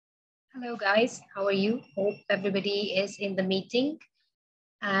Hello guys, how are you? Hope everybody is in the meeting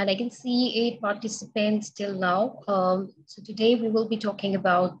and I can see 8 participants till now. So today we will be talking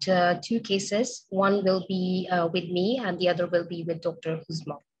about 2 cases. One will be with me and the other will be with Dr.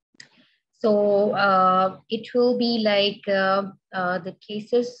 Uzma. So it will be like the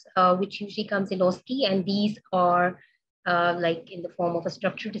cases which usually comes in OSCE, and these are like in the form of a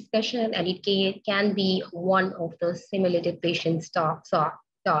structured discussion, and it can be one of the simulated patient tasks.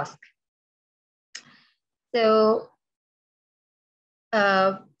 So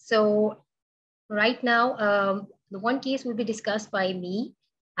right now, the one case will be discussed by me,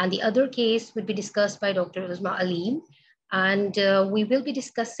 and the other case will be discussed by Dr. Uzma Aleem. And we will be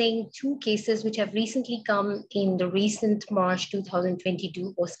discussing 2 cases which have recently come in the recent March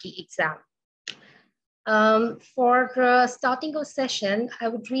 2022 OSCE exam. For starting our session, I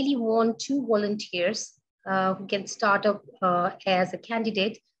would really want 2 volunteers who can start up as a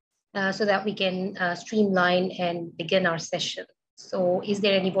candidate so that we can streamline and begin our session. So is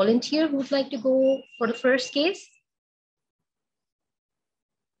there any volunteer who would like to go for the first case?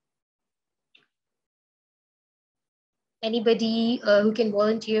 Anybody who can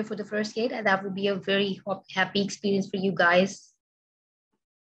volunteer for the first case? And that would be a very happy experience for you guys.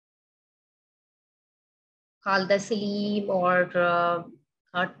 Khalda Salim or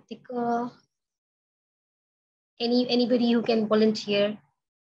Kartika? Anybody who can volunteer?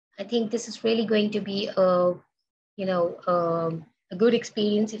 I think this is really going to be a good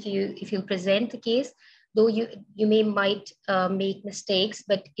experience if you present the case, though you might make mistakes,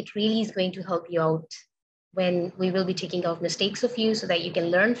 but it really is going to help you out when we will be taking out mistakes of you so that you can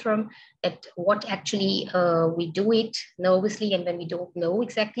learn from that what actually we do it nervously and when we don't know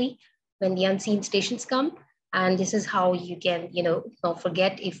exactly when the unseen stations come. And this is how you can, not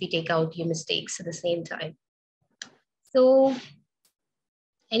forget if we take out your mistakes at the same time. So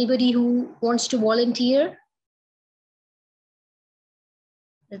anybody who wants to volunteer?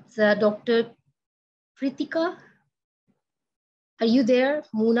 It's Dr. Kritika. Are you there?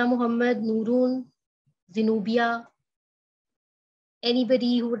 Muna Muhammad, Nurun, Zenubia.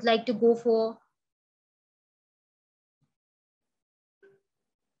 Anybody who would like to go for?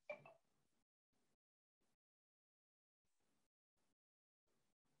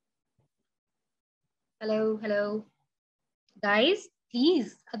 Hello, hello. Guys,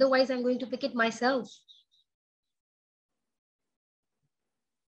 please. Otherwise, I'm going to pick it myself.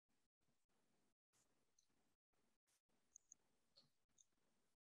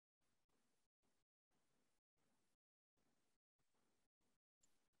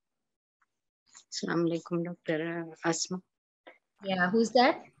 Assalamu alaikum, Dr. Asma. Yeah, who's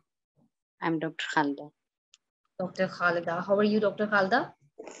that? I'm Dr. Khalda. Dr. Khalida. How are you, Dr. Khalda?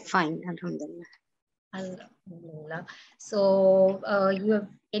 Fine, alhamdulillah. Alhamdulillah. So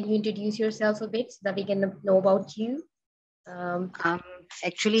can you introduce yourself a bit so that we can know about you?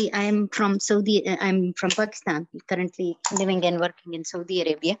 Actually, I'm from Pakistan, currently living and working in Saudi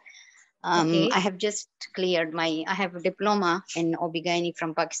Arabia. Okay. I have just cleared I have a diploma in OB/GYN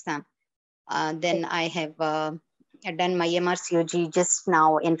from Pakistan. Then I have done my MRCOG just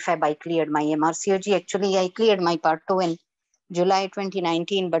now in Feb. I cleared my MRCOG. Actually, I cleared my part 2 in July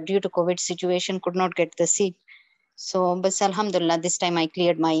 2019, but due to COVID situation, could not get the seat. So, but alhamdulillah, this time I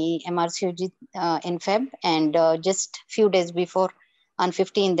cleared my MRCOG in Feb, and just few days before, on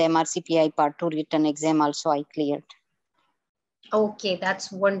 15th, the MRCPI part 2 written exam also I cleared. Okay,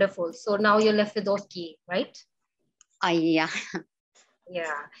 that's wonderful. So now you're left with OSCE, right? Yeah.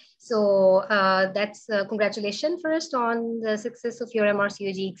 Yeah. So that's congratulations first on the success of your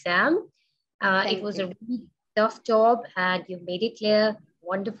MRCOG exam. It was a really tough job and you made it clear.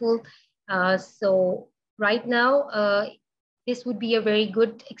 Wonderful. So right now, this would be a very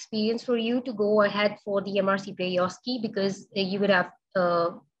good experience for you to go ahead for the MRCPI OSCE because you would have,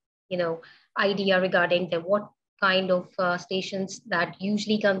 idea regarding what kind of stations that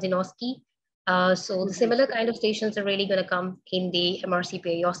usually comes in OSCE. So the similar kind of stations are really going to come in the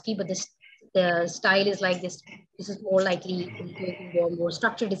MRCPI OSCE, but the style is like this. This is more likely into a more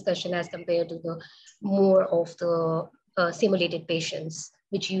structured discussion as compared to the more of the simulated patients,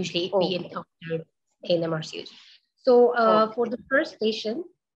 which usually we encounter in MRCOG. So for the first station,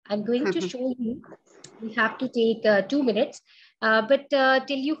 I'm going to show you. We have to take 2 minutes. But tell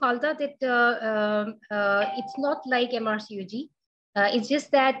you, Khalda, that it's not like MRCOG. It's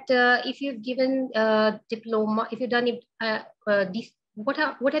just that if you've given diploma, if you've done it, what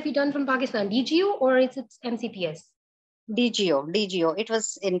have you done from Pakistan? DGO or it's MCPS? DGO. It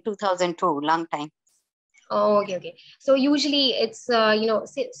was in 2002, long time. Oh, okay, okay. So usually it's,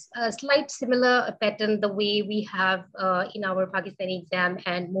 a slight similar pattern the way we have in our Pakistani exam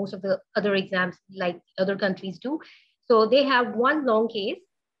and most of the other exams like other countries do. So they have one long case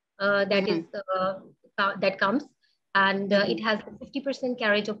that is that comes, and it has a 50%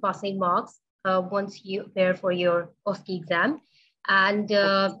 carriage of passing marks once you prepare for your OSCE exam. And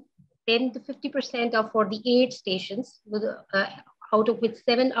then the 50% are for the 8 stations, with, out of which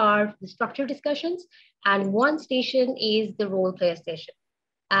 7 are the structured discussions, and 1 station is the role play station.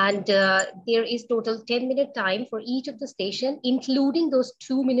 And there is total 10-minute time for each of the station, including those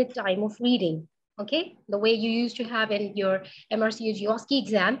 2-minute time of reading. Okay, the way you used to have in your MRCPI OSCE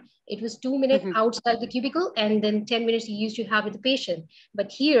exam, it was 2 minutes outside the cubicle, and then 10 minutes you used to have with the patient.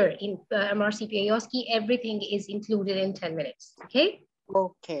 But here in MRCPI OSCE, everything is included in 10 minutes. Okay.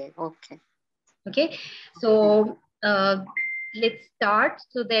 Okay. Okay. Okay. So let's start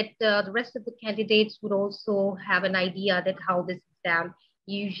so that the rest of the candidates would also have an idea that how this exam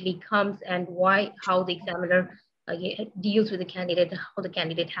usually comes and how the examiner deals with the candidate, how the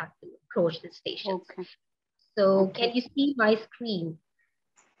candidate has to approach the stations. Okay. So can you see my screen?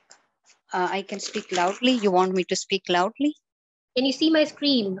 I can speak loudly. You want me to speak loudly? Can you see my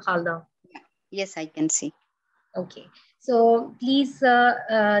screen, Khalda? Yes, I can see. Okay. So please,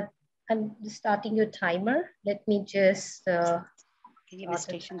 I'm starting your timer. Let me just start a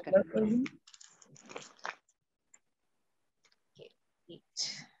timer for you.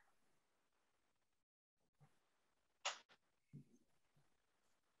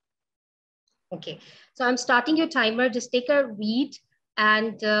 Okay, so I'm starting your timer. Just take a read,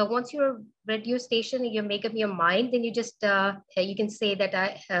 and once you're read your station and you make up your mind, then you just you can say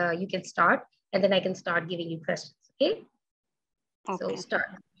that you can start, and then I can start giving you questions. Okay. So start.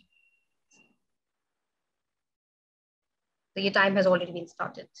 So your time has already been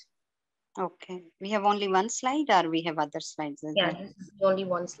started. Okay, we have only one slide, or we have other slides as well? This is only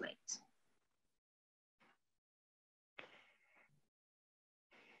one slide.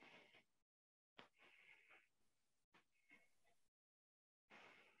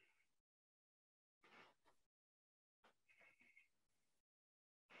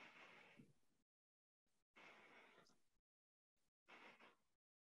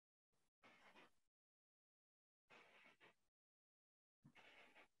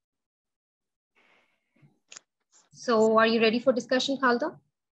 So are you ready for discussion, Khalda?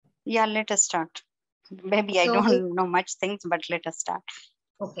 Yeah, let us start. Maybe I don't know much things, but let us start.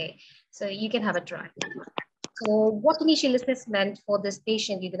 Okay, so you can have a try. So what initial assessment for this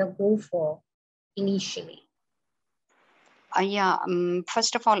patient you're going to go for initially?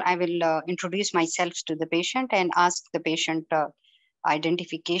 First of all, I will introduce myself to the patient and ask the patient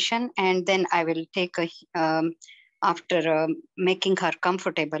identification, and then I will take after making her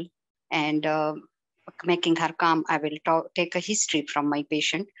comfortable and making her calm, I will take a history from my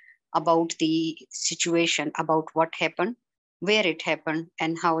patient about the situation, about what happened, where it happened,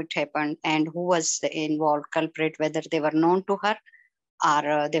 and how it happened, and who was the involved culprit, whether they were known to her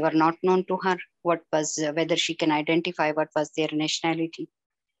or they were not known to her, what was whether she can identify what was their nationality,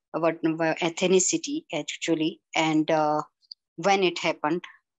 what ethnicity actually, and when it happened.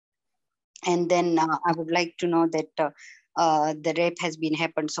 And then I would like to know that the rape has been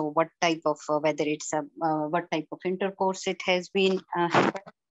happened. So what type of whether it's a what type of intercourse it has been happened,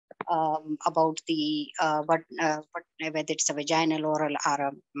 about the whether it's a vaginal, oral,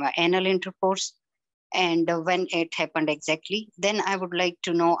 or anal intercourse, and when it happened exactly. Then I would like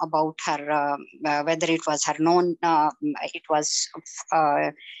to know about her whether it was her known. It was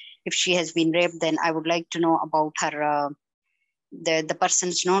if she has been raped, then I would like to know about her. The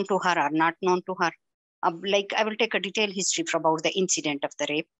persons known to her or not known to her. Like I will take a detailed history about the incident of the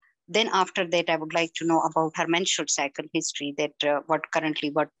rape. Then after that, I would like to know about her menstrual cycle history. That what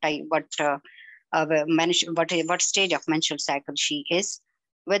stage of menstrual cycle she is,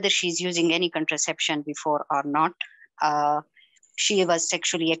 whether she's using any contraception before or not. She was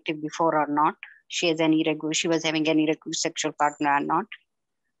sexually active before or not. She was having any regular sexual partner or not.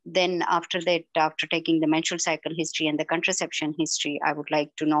 Then after that, after taking the menstrual cycle history and the contraception history, I would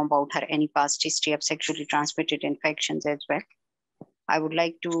like to know about her any past history of sexually transmitted infections as well. I would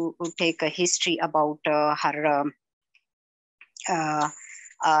like to take a history about her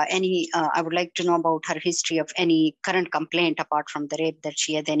I would like to know about her history of any current complaint apart from the rape, that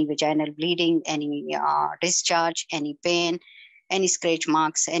she had any vaginal bleeding, any discharge, any pain, any scratch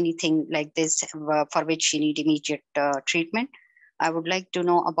marks, anything like this for which she need immediate treatment. I would like to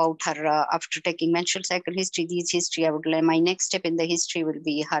know about her after taking menstrual cycle history. My next step in the history will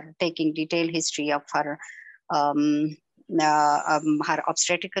be her taking detailed history of her her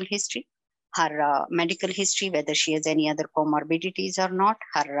obstetrical history. her medical history, whether she has any other comorbidities or not.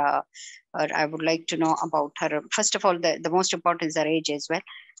 I would like to know about her. First of all, the most important is her age as well.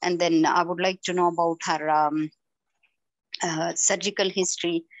 And then I would like to know about her surgical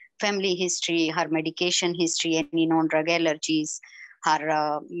history, family history, her medication history, any known drug allergies,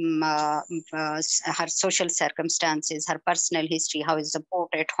 her social circumstances, her personal history, how is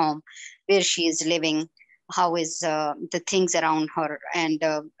support at home, where she is living, how is the things around her, and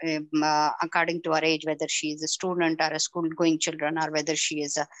according to her age, whether she is a student or a school-going children, or whether she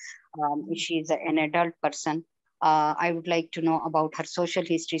is an adult person. I would like to know about her social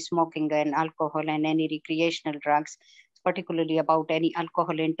history, smoking and alcohol and any recreational drugs, particularly about any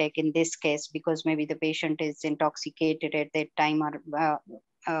alcohol intake in this case, because maybe the patient is intoxicated at that time, or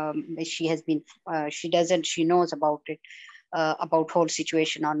she knows about it, about whole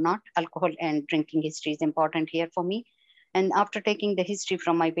situation or not. Alcohol and drinking history is important here for me. And after taking the history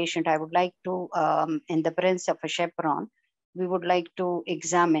from my patient, I would like to, in the presence of a chaperone, we would like to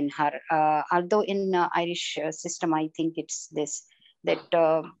examine her. Although in Irish system, I think it's this, that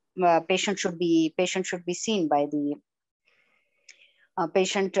patient should be seen by the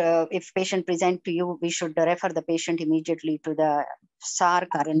patient. If patient present to you, we should refer the patient immediately to the SARC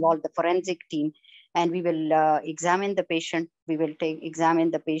or involve the forensic team, and we will examine the patient. We will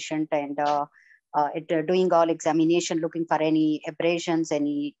examine the patient and doing all examination, looking for any abrasions,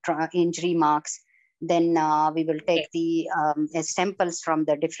 any injury marks. Then we will take the samples from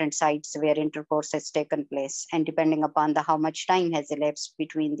the different sites where intercourse has taken place, and depending upon how much time has elapsed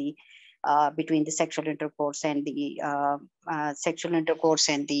between the sexual intercourse and the her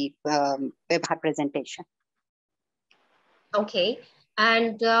presentation. Okay.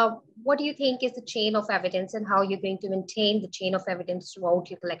 And what do you think is the chain of evidence, and how you're going to maintain the chain of evidence throughout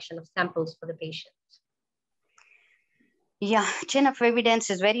your collection of samples for the patient? Yeah, chain of evidence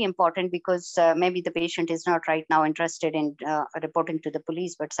is very important, because maybe the patient is not right now interested in reporting to the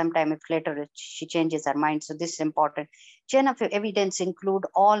police, but sometime if later she changes her mind. So this is important. Chain of evidence include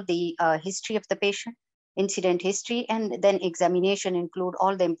all the history of the patient, incident history, and then examination include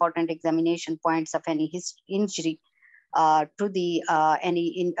all the important examination points of any injury, to the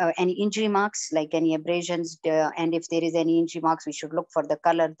any injury marks, like any abrasions, and if there is any injury marks, we should look for the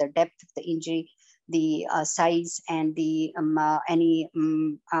color, the depth of the injury, the size, and the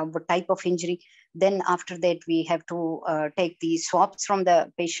type of injury. Then after that, we have to take the swabs from the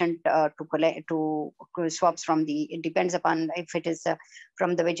patient to collect swabs from it depends upon if it is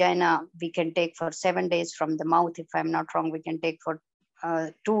from the vagina, we can take for 7 days. From the mouth, if I'm not wrong, we can take for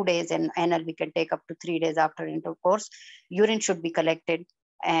 2 days, and anal we can take up to 3 days after intercourse. Urine should be collected,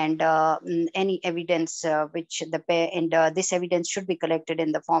 and any evidence this evidence should be collected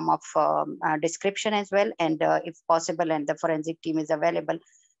in the form of description as well, and if possible and the forensic team is available,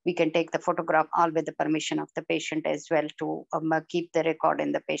 we can take the photograph, all with the permission of the patient as well, to keep the record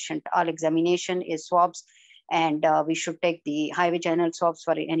in the patient. All examination is swabs, and we should take the high vaginal swabs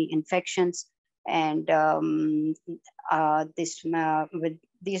for any infections, and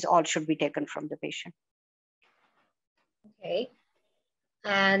these all should be taken from the patient. Okay.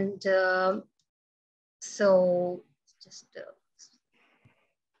 And so just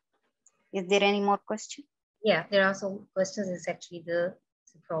is there any more question? Yeah, there are some questions. It's actually the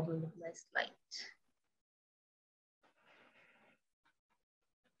problem with my slide.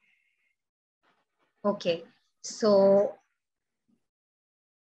 Okay, so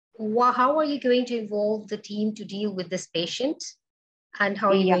how are you going to involve the team to deal with this patient, and how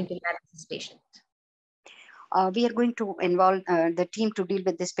are you going to manage this patient? We are going to involve the team to deal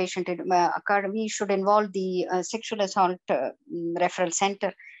with this patient. We should involve the sexual assault referral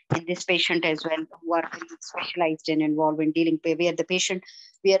center in this patient as well, who are specialized and involved in dealing where the patient,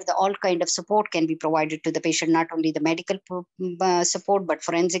 where all kind of support can be provided to the patient, not only the medical support, but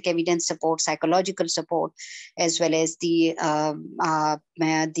forensic evidence support, psychological support, as well as the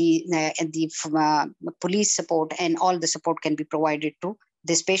police support, and all the support can be provided to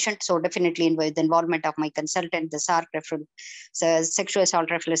this patient. So definitely with the involvement of my consultant, the SARC referral, sexual assault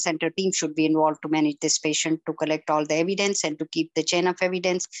referral center team should be involved to manage this patient, to collect all the evidence and to keep the chain of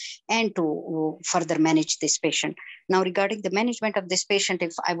evidence, and to further manage this patient. Now, regarding the management of this patient,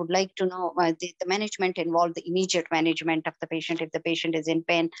 if I would like to know, the management involve the immediate management of the patient. If the patient is in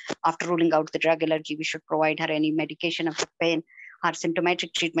pain, after ruling out the drug allergy, we should provide her any medication of the pain. Her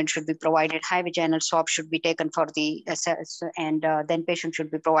symptomatic treatment should be provided. High vaginal swab should be taken for the and then patient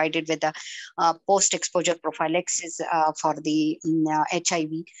should be provided with the post-exposure prophylaxis for the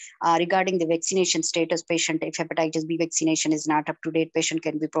HIV. Regarding the vaccination status, patient, if hepatitis B vaccination is not up to date, patient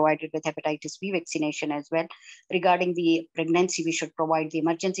can be provided with hepatitis B vaccination as well. Regarding the pregnancy, we should provide the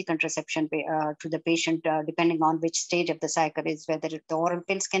emergency contraception to the patient depending on which stage of the cycle is, whether the oral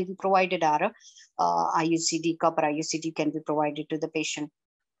pills can be provided or IUCD, copper IUCD can be provided to the patient.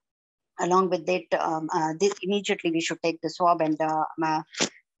 Along with that, this immediately we should take the swab and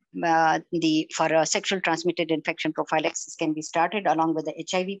for sexual transmitted infection prophylaxis can be started along with the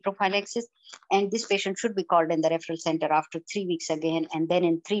HIV prophylaxis. And this patient should be called in the referral center after 3 weeks again, and then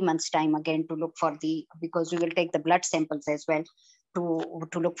in 3 months time again to look for because we will take the blood samples as well to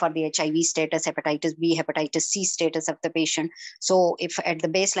look for the HIV status, hepatitis B, hepatitis C status of the patient. So if at the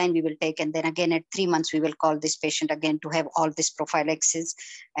baseline we will take, and then again at 3 months we will call this patient again to have all this prophylaxis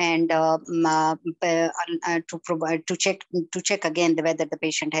and to check again whether the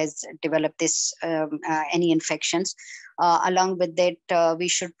patient has developed this any infections. Along with that, we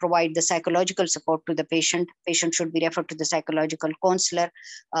should provide the psychological support to the patient. Patient should be referred to the psychological counselor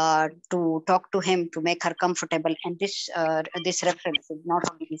to talk to him, to make her comfortable. And this reference is not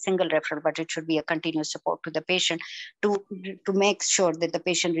only a single referral, but it should be a continuous support to the patient to make sure that the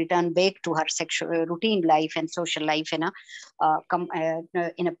patient return back to her sexual routine life and social life in a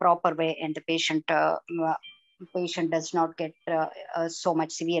proper way, and the patient does not get so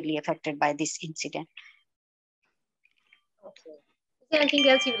much severely affected by this incident. Okay. Is there anything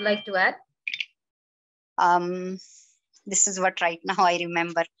else you would like to add? This is what right now I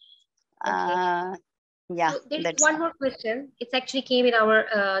remember. Okay. Yeah. So there's one more question. It actually came in our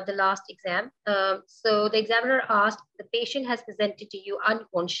the last exam. So the examiner asked, the patient has presented to you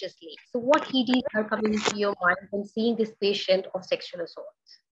unconsciously. So what EDs are coming into your mind when seeing this patient of sexual assault?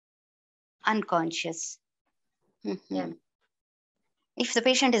 Unconscious. Mm-hmm. Yeah. If the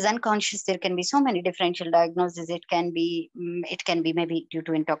patient is unconscious, there can be so many differential diagnoses. It can be maybe due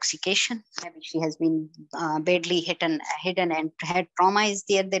to intoxication. Maybe she has been badly hidden and had trauma is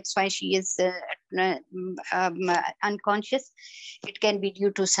there. That's why she is unconscious. It can be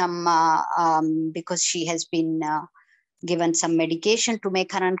due to some because she has been given some medication to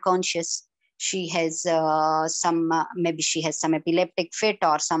make her unconscious. She has maybe she has some epileptic fit,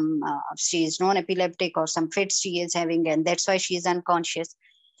 or she is non-epileptic, or some fits she is having, and that's why she is unconscious.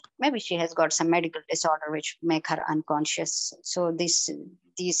 Maybe she has got some medical disorder which make her unconscious. So these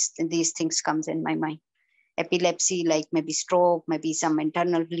things comes in my mind. Epilepsy, like maybe stroke, maybe some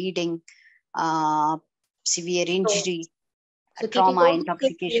internal bleeding, severe injury, so trauma,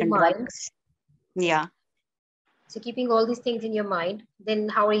 intoxication, drugs. Yeah. So keeping all these things in your mind, then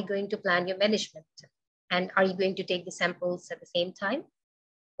how are you going to plan your management? And are you going to take the samples at the same time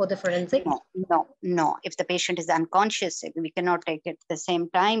for the forensic? No. If the patient is unconscious, we cannot take it at the same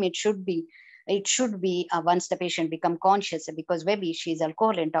time. It should be once the patient become conscious, because maybe she is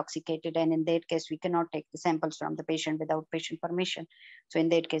alcohol intoxicated, and in that case we cannot take the samples from the patient without patient permission. So in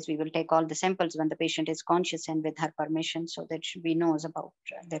that case we will take all the samples when the patient is conscious and with her permission, so that she knows about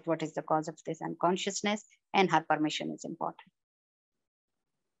that what is the cause of this unconsciousness, and her permission is important.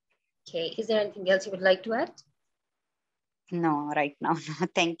 Okay, is there anything else you would like to add? No, right now.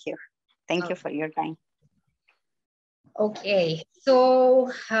 Thank you you for your time. Okay,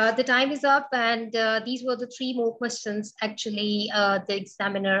 so the time is up, and these were the 3 more questions actually the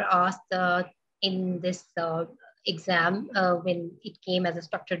examiner asked in this exam when it came as a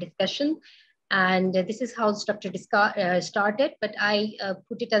structured discussion. And this is how the structure started, but I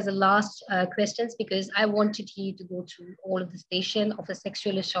put it as the last questions because I wanted you to go through all of the station of a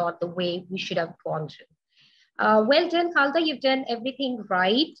sexual assault the way we should have gone through. Well done, Khalda, you've done everything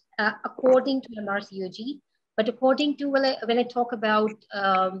right according to MRCOG. But according to when I talk about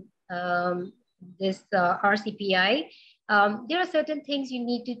this RCPI, there are certain things you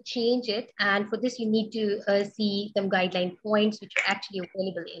need to change it. And for this, you need to see some guideline points which are actually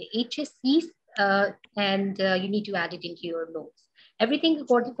available in HSCs, and you need to add it into your notes. Everything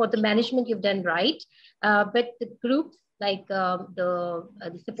for the management you've done right, but the groups like the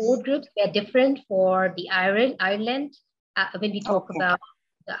support groups, they're different for the Ireland. When we talk about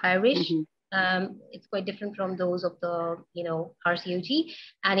the Irish, it's quite different from those of the RCOG,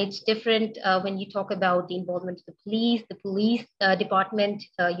 and it's different when you talk about the involvement of the police department.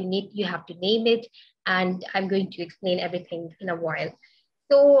 You have to name it, and I'm going to explain everything in a while.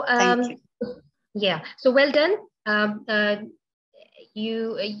 So yeah, so well done.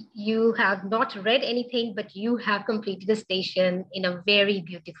 You have not read anything, but you have completed the station in a very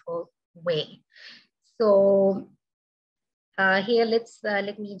beautiful way. So Here,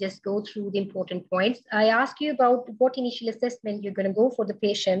 let me just go through the important points. I ask you about what initial assessment you're going to go for the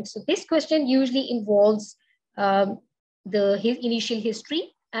patient. So this question usually involves the initial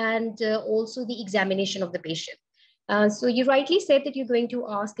history and also the examination of the patient. So you rightly said that you're going to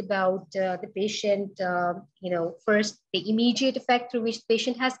ask about the patient, first the immediate effect through which the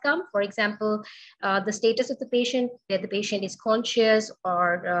patient has come. For example, the status of the patient, whether the patient is conscious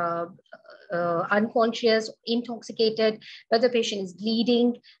or unconscious, intoxicated, whether the patient is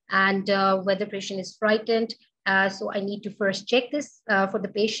bleeding, and whether the patient is frightened. So I need to first check this for the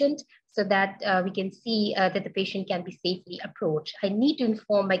patient so that we can see that the patient can be safely approached. I need to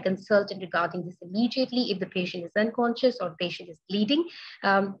inform my consultant regarding this immediately if the patient is unconscious or the patient is bleeding,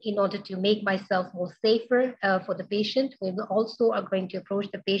 in order to make myself more safer for the patient. We also are going to approach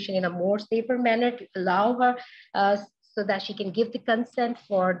the patient in a more safer manner to allow her so that she can give the consent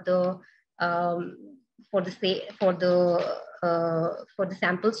for the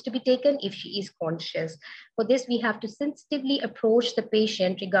samples to be taken if she is conscious. For this, we have to sensitively approach the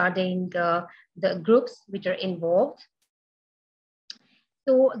patient regarding the groups which are involved.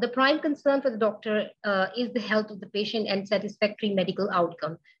 So the prime concern for the doctor is the health of the patient and satisfactory medical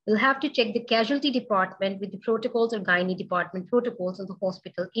outcome. We'll have to check the casualty department with the protocols or gynae department protocols on the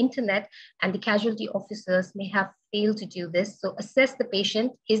hospital internet, and the casualty officers may have failed to do this. So assess the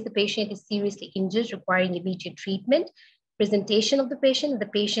patient. Is the patient is seriously injured, requiring immediate treatment? Presentation of the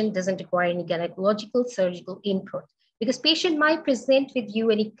patient doesn't require any gynecological surgical input. Because patient might present with you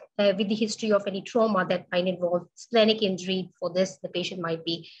with the history of any trauma that might involve splenic injury. For this, the patient might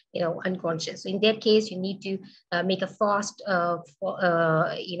be, unconscious. So in that case, you need to make a fast,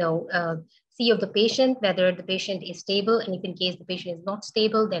 see of the patient, whether the patient is stable, and if in case the patient is not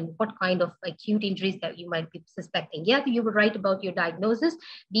stable, then what kind of acute injuries that you might be suspecting. Yeah, you were right about your diagnosis,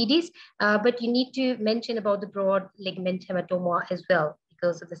 BDs, but you need to mention about the broad ligament hematoma as well,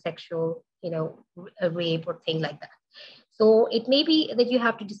 because of the sexual, rape or thing like that. So it may be that you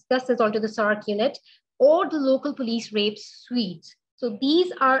have to discuss this onto the SARC unit or the local police rape suites. So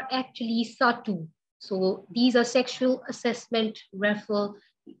these are actually SATU. So these are sexual assessment referral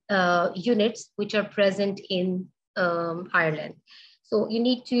units which are present in Ireland. So you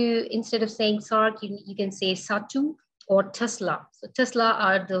need to, instead of saying SARC, you can say SATU or TUSLA. So TUSLA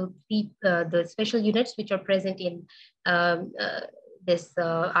are the special units which are present in this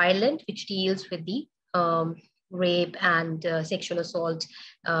Ireland, which deals with the rape and sexual assault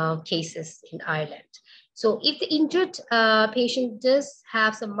cases in Ireland. So if the injured patient does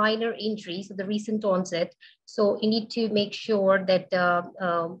have some minor injuries of the recent onset, so you need to make sure that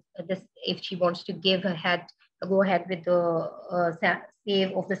if she wants to go ahead with the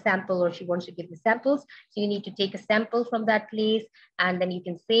save of the sample, or she wants to give the samples, so you need to take a sample from that place, and then you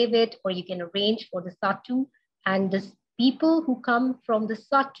can save it, or you can arrange for the SATU. And the people who come from the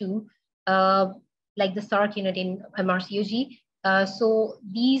SATU, like the SARC unit in MRCOG, so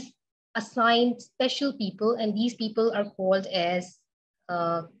these assigned special people, and these people are called as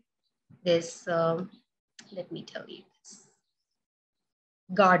let me tell you this,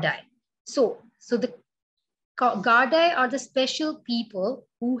 Gardaí. So the Gardaí are the special people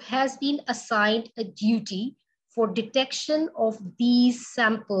who has been assigned a duty for detection of these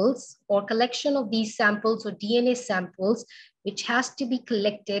samples or collection of these samples or DNA samples, which has to be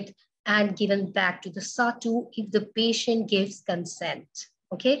collected and given back to the SATU if the patient gives consent.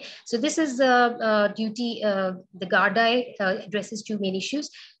 Okay, so this is the duty. The Gardaí addresses two main issues: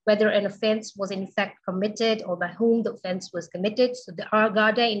 whether an offense was in fact committed or by whom the offense was committed. So the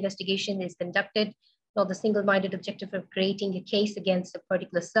Gardaí investigation is conducted not the single-minded objective of creating a case against a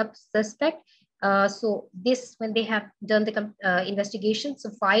particular suspect. So this, when they have done the investigation, so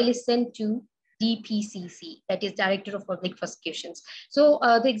file is sent to DPCC, that is Director of Public Prosecutions. So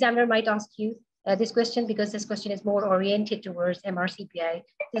the examiner might ask you this question, because this question is more oriented towards MRCPI.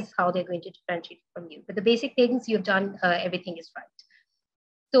 This is how they're going to differentiate from you. But the basic things you've done, everything is right.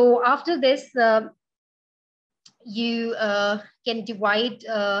 So after this, you can divide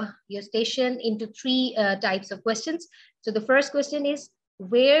your station into three types of questions. So the first question is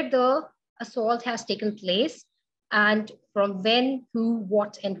where the assault has taken place, and from when, who,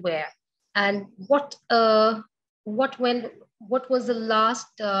 what, and where, and what was the last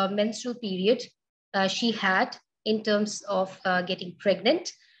menstrual period she had in terms of getting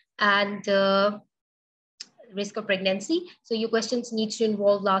pregnant, and risk of pregnancy. So your questions need to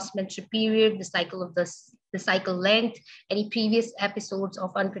involve last menstrual period, the cycle of the cycle length, any previous episodes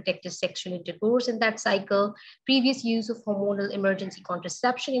of unprotected sexual intercourse in that cycle, previous use of hormonal emergency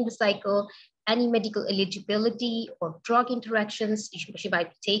contraception in the cycle, any medical eligibility or drug interactions she might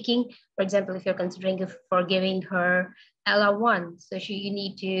be taking. For example, if you're considering for giving her LR1. So you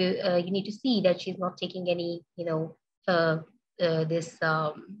need to see that she's not taking any, this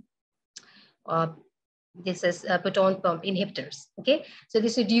uh, this is proton pump inhibitors. Okay, so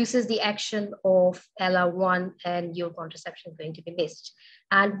this reduces the action of LR1 and your contraception is going to be missed.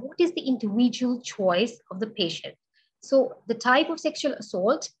 And what is the individual choice of the patient? So the type of sexual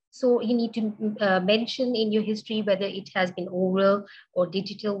assault, so you need to mention in your history whether it has been oral or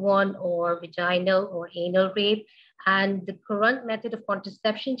digital one or vaginal or anal rape, and the current method of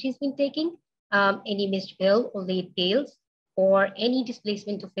contraception she's been taking, any missed pill or late pills, or any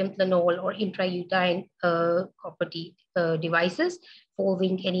displacement of implanol or intrauterine property devices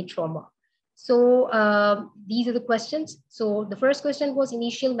following any trauma. So these are the questions. So the first question was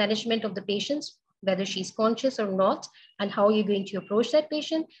initial management of the patients, whether she's conscious or not, and how you're going to approach that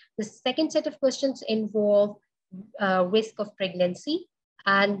patient. The second set of questions involve risk of pregnancy,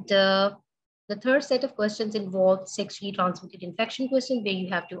 and the third set of questions involve sexually transmitted infection questions, where you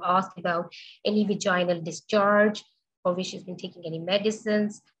have to ask about any vaginal discharge, for which she's been taking any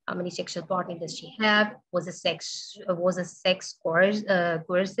medicines, how many sexual partners does she have, was a sex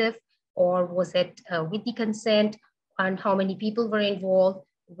coercive, or was it with the consent, and how many people were involved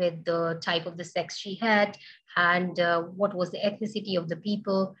with the type of the sex she had, and what was the ethnicity of the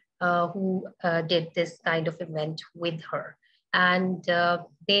people who did this kind of event with her. And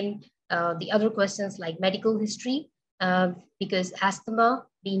then the other questions like medical history, because asthma,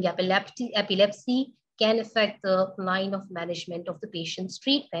 being epilepsy can affect the line of management of the patient's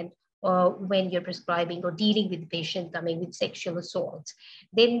treatment when you're prescribing or dealing with the patient coming with sexual assault.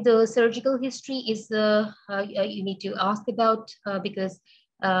 Then the surgical history is you need to ask about because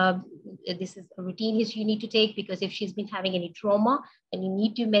this is a routine history you need to take, because if she's been having any trauma, then you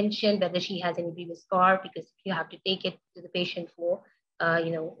need to mention whether she has any previous scar, because you have to take it to the patient for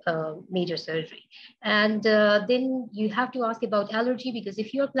major surgery. And then you have to ask about allergy, because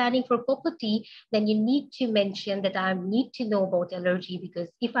if you're planning for puberty, then you need to mention that I need to know about allergy,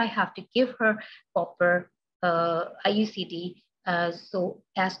 because if I have to give her proper IUCD, so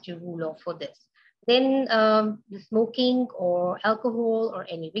as to rule off for this. Then the smoking or alcohol or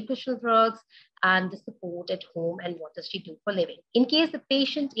any recreational drugs, and the support at home, and what does she do for living. In case the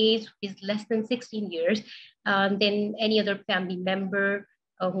patient age is less than 16 years, then any other family member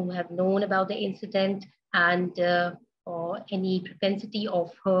who have known about the incident, and or any propensity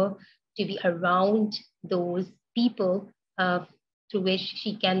of her to be around those people through which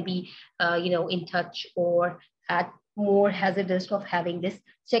she can be in touch or at more hazardous of having this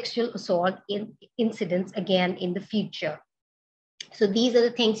sexual assault incidents again in the future. So these are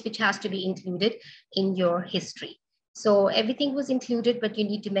the things which has to be included in your history. So everything was included, but you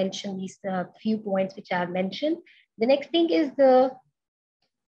need to mention these few points which I have mentioned. The next thing is the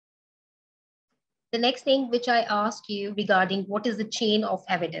next thing which I asked you regarding what is the chain of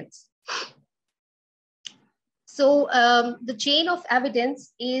evidence. So the chain of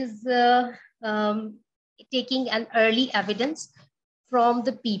evidence is taking an early evidence from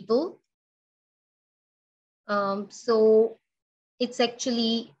the people. So it's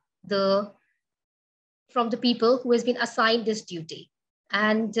actually from the people who has been assigned this duty.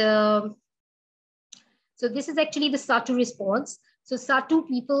 And so this is actually the SATU response. So SATU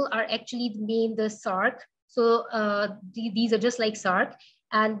people are actually named the SARC. So these are just like SARC.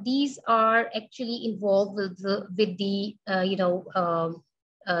 And these are actually involved with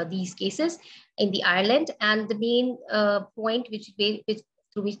these cases in the Ireland. And the main point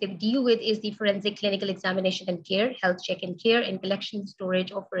through which they deal with is the forensic clinical examination and care, health check and care, and collection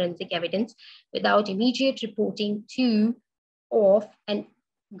storage of forensic evidence without immediate reporting to of an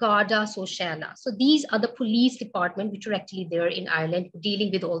Garda Sociala. So these are the police department which are actually there in Ireland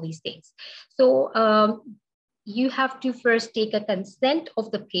dealing with all these things. So you have to first take a consent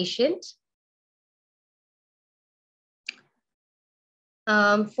of the patient.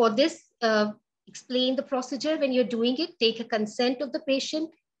 For this, explain the procedure when you're doing it. Take a consent of the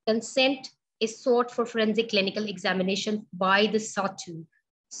patient. Consent is sought for forensic clinical examination by the SATU.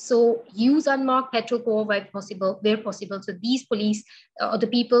 So use unmarked petrol core where possible. So these police or the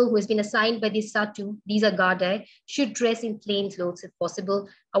people who has been assigned by the SATU, these are Garda, should dress in plain clothes if possible.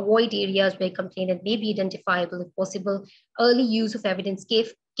 Avoid areas where complainant may be identifiable if possible. Early use of evidence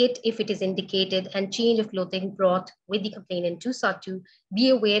kit if it is indicated, and change of clothing brought with the complainant to SATU.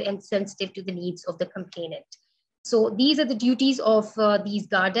 Be aware and sensitive to the needs of the complainant. So these are the duties of these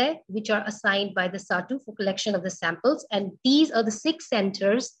Garda, which are assigned by the SATU for collection of the samples. And these are the 6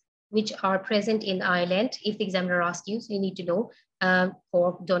 centers which are present in Ireland. If the examiner asks you, so you need to know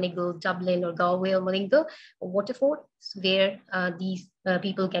for Donegal, Dublin, or Galway, or Mullingar, or Waterford, where these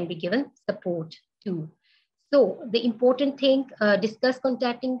people can be given support to. So the important thing, discuss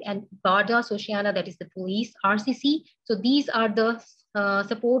contacting and GARDA, Sociana, that is the police, RCC. So these are the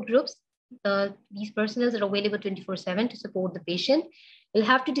support groups. These personnel are available 24/7 to support the patient. You'll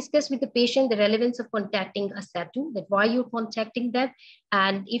have to discuss with the patient the relevance of contacting a SATU, that why you're contacting them,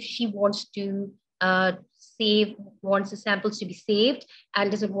 and if she wants to wants the samples to be saved and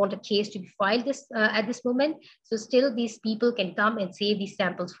doesn't want a case to be filed at this moment. So still these people can come and save these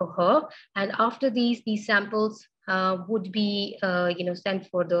samples for her. And after these samples would be, sent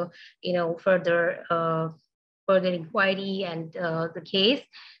for the, further inquiry and the case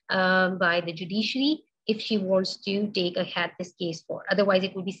by the judiciary, if she wants to take ahead this case for. Otherwise,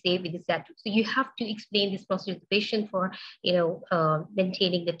 it will be saved with the statute. So you have to explain this process to the patient for,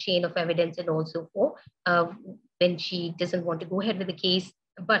 maintaining the chain of evidence, and also for when she doesn't want to go ahead with the case,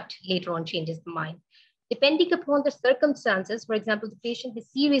 but later on changes the mind. Depending upon the circumstances, for example, the patient with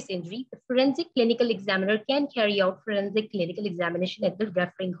serious injury, the forensic clinical examiner can carry out forensic clinical examination at the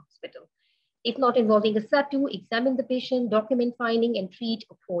referring hospital. If not involving a SATU, examine the patient, document finding, and treat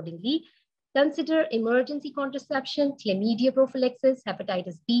accordingly. Consider emergency contraception, chlamydia prophylaxis,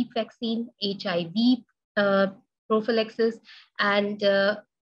 hepatitis B vaccine, HIV prophylaxis, and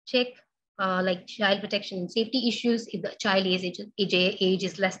check like child protection and safety issues if the child age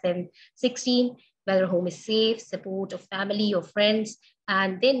is less than 16, whether home is safe, support of family or friends,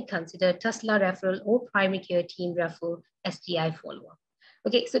 and then consider TUSLA referral or primary care team referral, STI follow-up.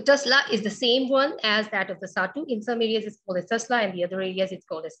 Okay, so TUSLA is the same one as that of the SATU. In some areas, it's called as TUSLA, and the other areas, it's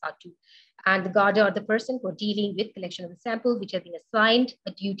called as SATU. And the GARDA are the person who are dealing with collection of the sample, which has been assigned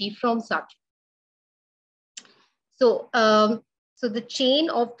a duty from SATU. So, so the chain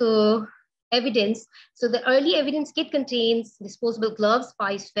of the evidence. So the early evidence kit contains disposable gloves,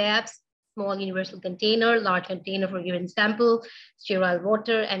 5 swabs, small universal container, large container for given sample, sterile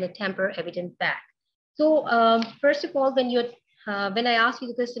water, and a tamper evidence bag. So first of all, when I ask you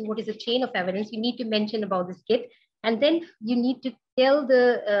the question, what is a chain of evidence, you need to mention about this kit. And then you need to tell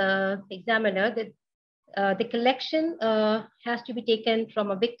the examiner that the collection has to be taken from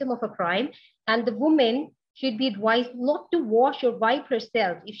a victim of a crime, and the woman should be advised not to wash or wipe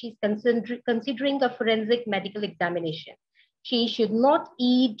herself if she's considering a forensic medical examination. She should not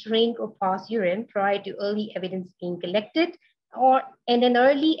eat, drink, or pass urine prior to early evidence being collected, and an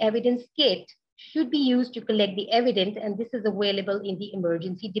early evidence kit should be used to collect the evidence, and this is available in the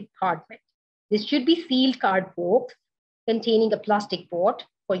emergency department. This should be sealed cardboard containing a plastic pot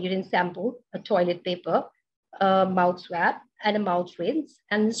for urine sample, a toilet paper, a mouth swab, and a mouth rinse,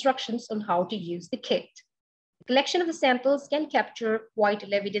 and instructions on how to use the kit. The collection of the samples can capture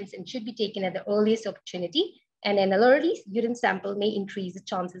vital evidence and should be taken at the earliest opportunity, and an early urine sample may increase the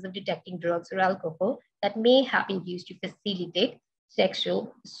chances of detecting drugs or alcohol that may have been used to facilitate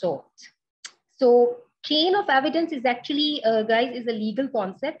sexual assault. So chain of evidence is actually, guys, is a legal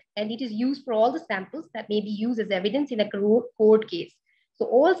concept, and it is used for all the samples that may be used as evidence in a court case. So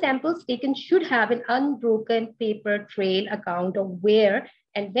all samples taken should have an unbroken paper trail account of where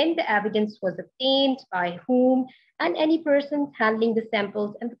and when the evidence was obtained, by whom, and any persons handling the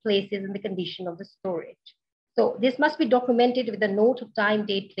samples, and the places and the condition of the storage. So this must be documented with a note of time,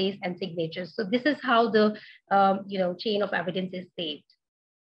 date, place, and signatures. So this is how the chain of evidence is saved.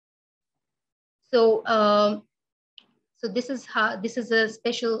 So, so this is a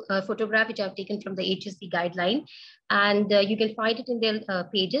special photograph which I've taken from the HSC guideline, and you can find it in their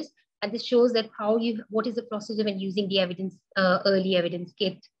pages. And this shows that what is the procedure when using the evidence, early evidence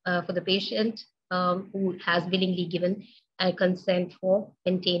kit for the patient who has willingly given a consent for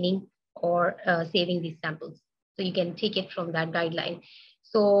maintaining or saving these samples. So you can take it from that guideline.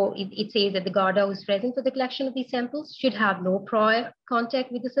 So it says that the GARDA who is present for the collection of these samples should have no prior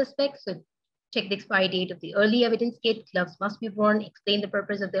contact with the suspect. So check the expiry date of the early evidence kit, gloves must be worn, explain the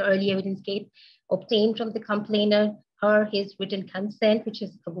purpose of the early evidence kit, obtain from the complainant his written consent, which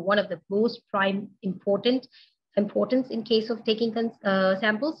is one of the most prime importance in case of taking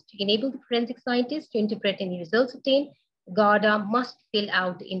samples. To enable the forensic scientist to interpret any results obtained, GARDA must fill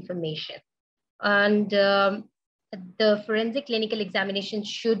out the information. And the forensic clinical examination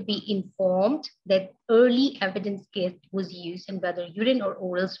should be informed that early evidence kit was used and whether urine or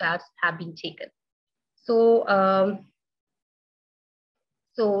oral swabs have been taken. So,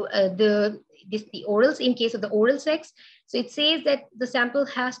 the orals, in case of the oral sex, so it says that the sample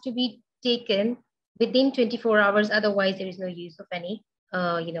has to be taken within 24 hours. Otherwise, there is no use of any,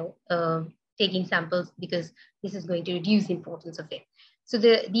 taking samples, because this is going to reduce the importance of it. So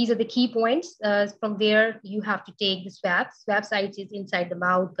these are the key points from where you have to take the swab. Swab sites is inside the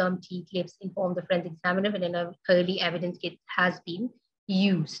mouth, gum, teeth, lips. Inform the forensic examiner when an early evidence kit has been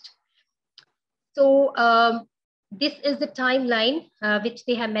used. So this is the timeline which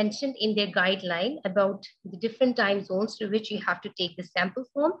they have mentioned in their guideline about the different time zones to which you have to take the sample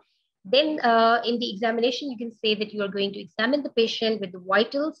from. Then in the examination, you can say that you are going to examine the patient with the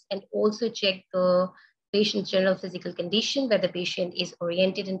vitals and also check the patient's general physical condition, whether the patient is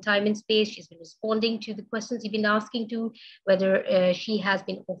oriented in time and space, she's been responding to the questions you've been asking to, whether she has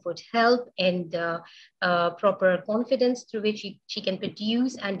been offered help and proper confidence through which she can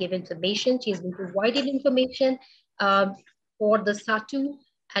produce and give information. She has been provided information for the SATU,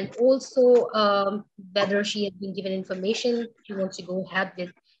 and also whether she has been given information, she wants to go ahead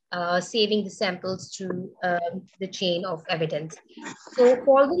with saving the samples to the chain of evidence. So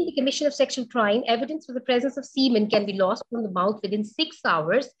following the commission of sexual crime, evidence for the presence of semen can be lost from the mouth within 6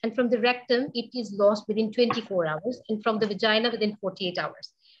 hours, and from the rectum, it is lost within 24 hours, and from the vagina within 48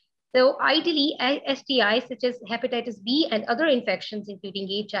 hours. So ideally, STIs such as hepatitis B and other infections,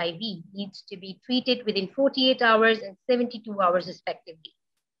 including HIV, needs to be treated within 48 hours and 72 hours respectively.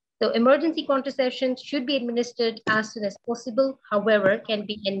 So emergency contraception should be administered as soon as possible, however, can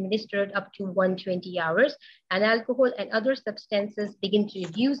be administered up to 120 hours, and alcohol and other substances begin to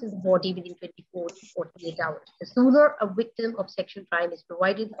reduce in the body within 24 to 48 hours. The sooner a victim of sexual crime is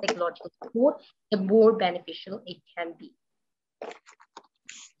provided psychological support, the more beneficial it can be.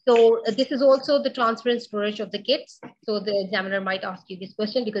 So this is also the transfer and storage of the kits. So the examiner might ask you this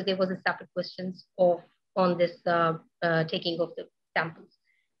question because there was a separate questions on this taking of the samples.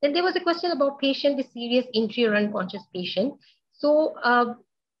 Then there was a question about patient with serious injury or unconscious patient. So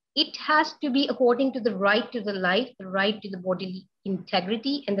it has to be according to the right to the life, the right to the bodily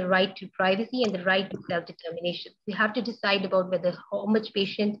integrity, and the right to privacy, and the right to self-determination. We have to decide about whether how much the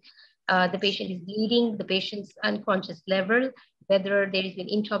patient is bleeding, the patient's unconscious level, whether there has been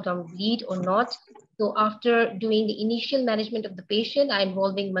intra-abdominal bleed or not. So after doing the initial management of the patient, I'm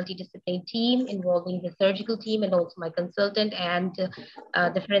involving multidisciplinary team, involving the surgical team and also my consultant and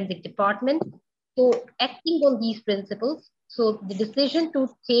the forensic department. So acting on these principles, so the decision to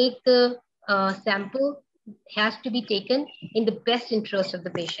take the sample has to be taken in the best interest of the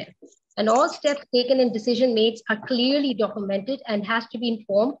patient. And all steps taken and decision made are clearly documented and has to be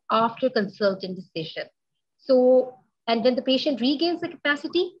informed after consulting decision. So, and when the patient regains the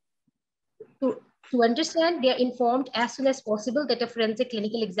capacity to understand, they are informed as soon as possible that a forensic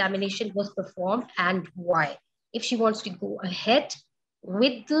clinical examination was performed and why. If she wants to go ahead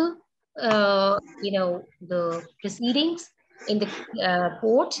with the, the proceedings in the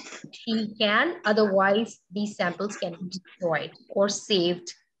court, she can. Otherwise, these samples can be destroyed or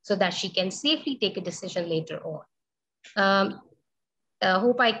saved so that she can safely take a decision later on. I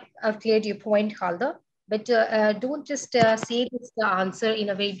hope I've cleared your point, Halda. But don't just say this answer in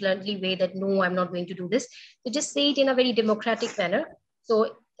a very bluntly way that, no, I'm not going to do this. So just say it in a very democratic manner.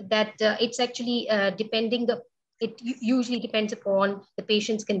 So that it's actually it usually depends upon the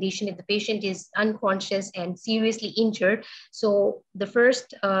patient's condition. If the patient is unconscious and seriously injured, so the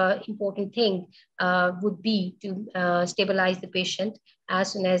first important thing would be to stabilize the patient.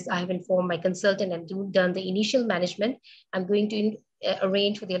 As soon as I have informed my consultant and done the initial management, I'm going to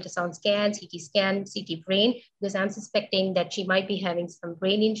arrange for the ultrasound scan, CT scan, CT brain, because I'm suspecting that she might be having some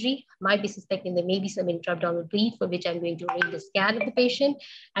brain injury, might be suspecting there may be some intra-abdominal bleed, for which I'm going to arrange the scan of the patient.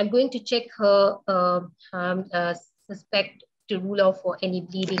 I'm going to check her suspect to rule out for any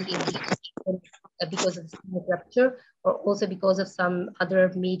bleeding because of the rupture, or also because of some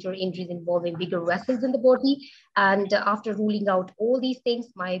other major injuries involving bigger vessels in the body. And after ruling out all these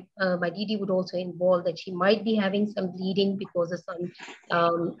things, my DD would also involve that she might be having some bleeding because of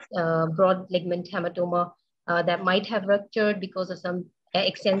some broad ligament hematoma that might have ruptured because of some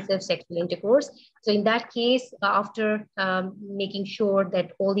extensive sexual intercourse. So in that case, after making sure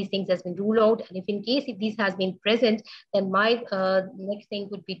that all these things has been ruled out, and if this has been present, then my next thing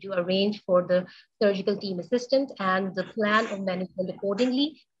would be to arrange for the surgical team assistant and the plan of management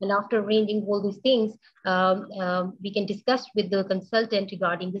accordingly. And after arranging all these things, we can discuss with the consultant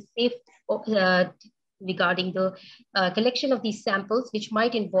regarding the regarding the collection of these samples, which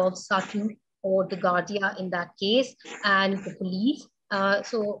might involve SATU or the Guardia in that case, and the police.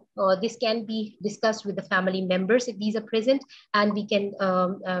 So this can be discussed with the family members if these are present, and we can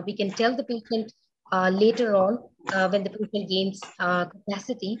tell the patient later on when the patient gains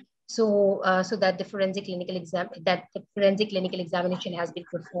capacity, so that the forensic clinical examination has been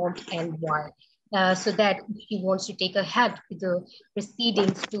performed and why. So that if she wants to take ahead with the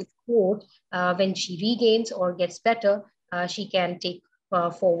proceedings to court when she regains or gets better, she can take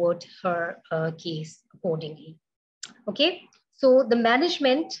forward her case accordingly. Okay. So the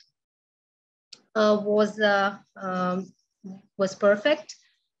management was perfect.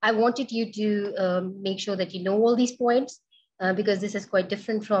 I wanted you to make sure that you know all these points because this is quite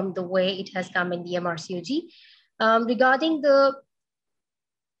different from the way it has come in the MRCOG. Regarding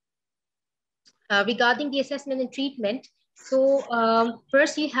the assessment and treatment, so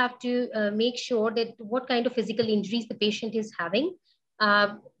first you have to make sure that what kind of physical injuries the patient is having,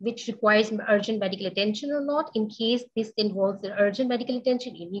 which requires urgent medical attention or not. In case this involves the urgent medical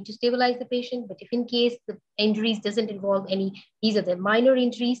attention, you need to stabilize the patient. But if in case the injuries doesn't involve any, these are the minor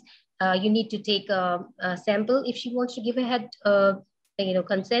injuries, you need to take a sample if she wants to give a head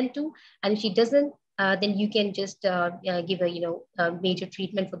consent to, and if she doesn't, then you can just give a major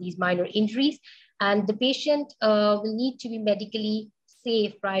treatment for these minor injuries. And the patient will need to be medically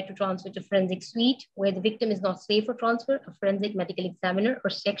safe prior to transfer to forensic suite. Where the victim is not safe for transfer, a forensic medical examiner or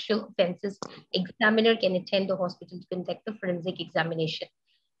sexual offenses examiner can attend the hospital to conduct the forensic examination.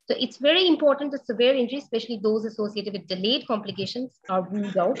 So it's very important that severe injuries, especially those associated with delayed complications, are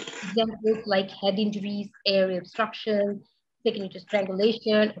ruled out. Examples like head injuries, airway obstruction, secondary to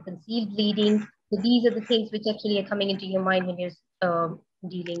strangulation, or concealed bleeding. So these are the things which actually are coming into your mind when you're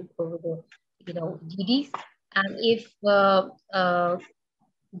dealing over the DDs. And if the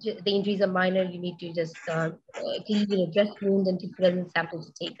injuries are minor, you need to just clean and address wound until forensic samples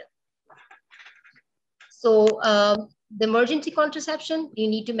are taken. So the emergency contraception, you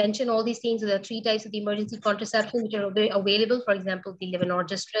need to mention all these things. There are 3 types of the emergency contraception which are available. For example, the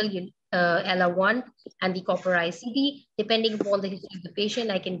levonorgestrel, LR1, and the copper ICD. Depending upon the history of the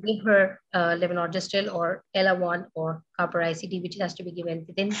patient, I can give her levonorgestrel or LR1 or copper ICD, which has to be given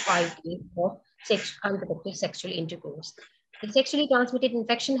within 5 days of unprotected sexual intercourse. The sexually transmitted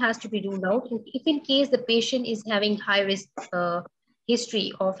infection has to be ruled out. If in case the patient is having high risk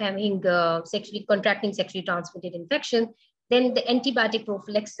history of having contracting sexually transmitted infection, then the antibiotic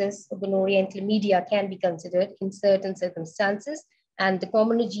prophylaxis of gonorrhea and chlamydia can be considered in certain circumstances. And the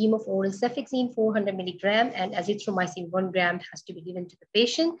common regime of oral cefixime 400 milligram and azithromycin 1 gram has to be given to the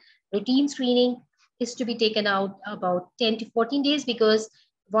patient. Routine screening is to be taken out about 10 to 14 days, because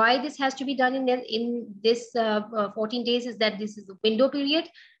why this has to be done in this 14 days is that this is a window period,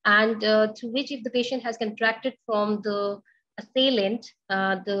 and through which if the patient has contracted from the assailant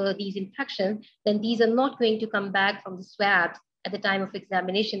these infections, then these are not going to come back from the swab at the time of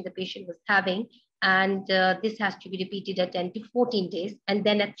examination the patient was having. And this has to be repeated at 10 to 14 days, and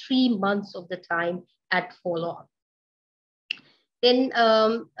then at 3 months of the time at follow-up. Then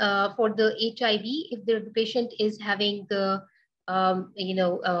for the HIV, if the patient is having the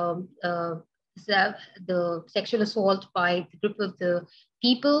the sexual assault by the group of the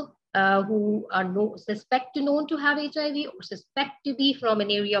people who are suspect to known to have HIV, or suspect to be from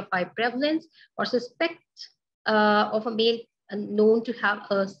an area of high prevalence, or suspect of a male known to have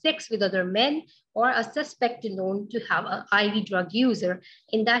sex with other men, or a suspect known to have an IV drug user.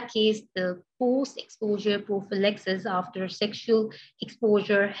 In that case, the post-exposure prophylaxis after sexual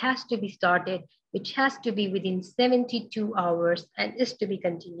exposure has to be started, which has to be within 72 hours and is to be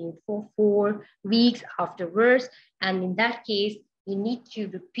continued for 4 weeks afterwards. And in that case, you need to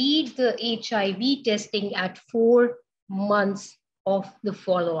repeat the HIV testing at 4 months of the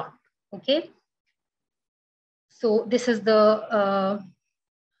follow-up, okay? So this is the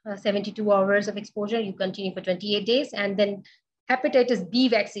 72 hours of exposure. You continue for 28 days. And then hepatitis B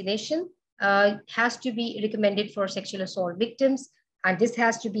vaccination has to be recommended for sexual assault victims. And this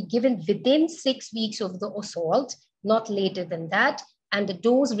has to be given within 6 weeks of the assault, not later than that. And the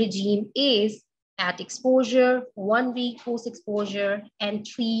dose regime is at exposure, 1 week post-exposure, and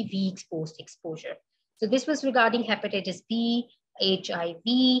 3 weeks post-exposure. So this was regarding hepatitis B,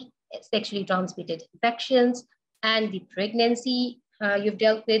 HIV, sexually transmitted infections, and the pregnancy you've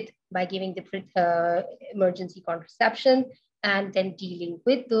dealt with by giving the emergency contraception, and then dealing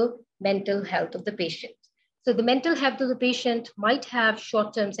with the mental health of the patient. So the mental health of the patient might have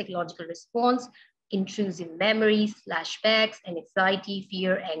short-term psychological response, intrusive memories, flashbacks, and anxiety,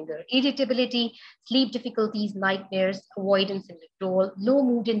 fear, anger, irritability, sleep difficulties, nightmares, avoidance and withdrawal, low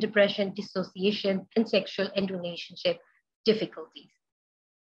mood and depression, dissociation, and sexual and relationship difficulties.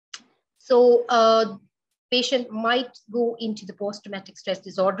 So patient might go into the post-traumatic stress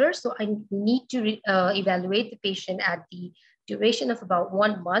disorder. So I need to evaluate the patient at the duration of about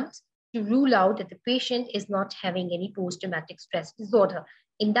 1 month to rule out that the patient is not having any post-traumatic stress disorder.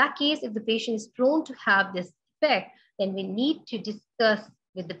 In that case, if the patient is prone to have this effect, then we need to discuss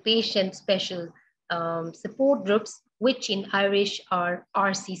with the patient special support groups, which in Irish are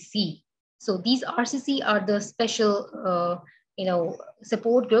RCC. So these RCC are the special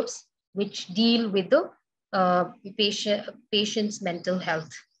support groups which deal with the patient's mental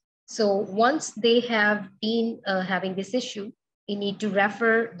health. So once they have been having this issue, you need to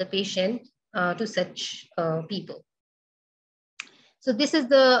refer the patient to such people. So this is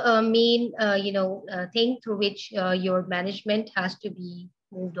the main, thing through which your management has to be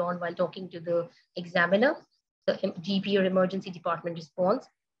moved on while talking to the examiner, the GP or emergency department response.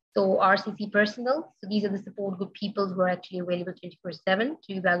 So RCC personnel, so these are the support group people who are actually available 24/7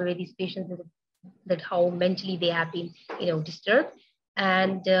 to evaluate these patients that how mentally they have been, disturbed.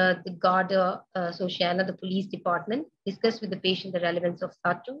 And the Garda Sociana, the police department, discuss with the patient the relevance of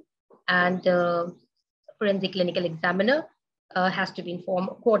SATU, and forensic clinical examiner has to be informed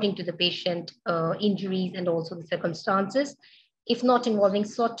according to the patient injuries and also the circumstances. If not involving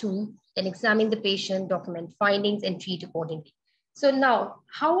SATU, then examine the patient, document findings, and treat accordingly. So now,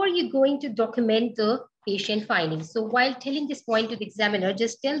 how are you going to document the patient findings? So while telling this point to the examiner,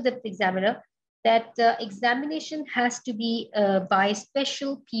 just tell the examiner that examination has to be by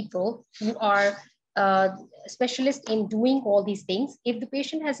special people who are specialists in doing all these things. If the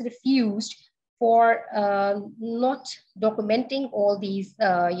patient has refused for not documenting all these,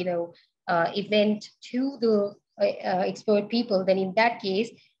 event to the expert people, then in that case,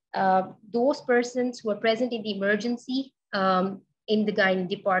 those persons who are present in the emergency in the gynae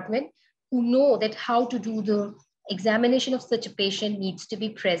department who know that how to do the examination of such a patient needs to be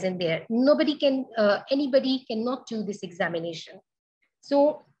present there. Anybody cannot do this examination.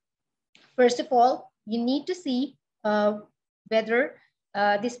 So first of all, you need to see whether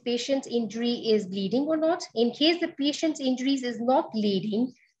this patient's injury is bleeding or not. In case the patient's injuries is not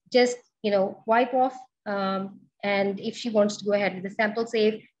bleeding, just wipe off. And if she wants to go ahead with the sample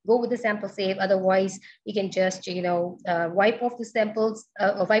save, go with the sample save. Otherwise, you can just wipe off the samples,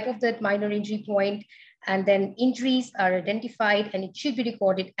 or wipe off that minor injury point, and then injuries are identified and it should be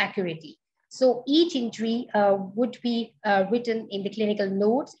recorded accurately. So each injury would be written in the clinical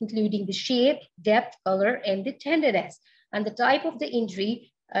notes, including the shape, depth, color, and the tenderness. And the type of the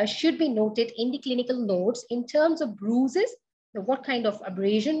injury should be noted in the clinical notes in terms of bruises. What kind of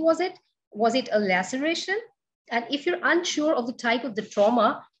abrasion was it? Was it a laceration? And if you're unsure of the type of the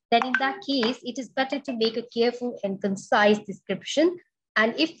trauma, then in that case, it is better to make a careful and concise description.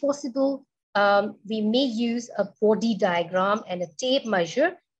 And if possible, we may use a body diagram and a tape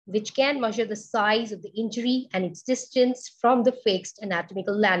measure, which can measure the size of the injury and its distance from the fixed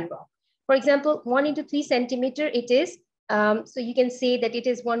anatomical landmark. For example, 1 into 3 centimeter, it is. So you can say that it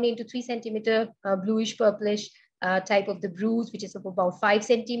is 1 into 3 centimeter bluish purplish type of the bruise, which is of about 5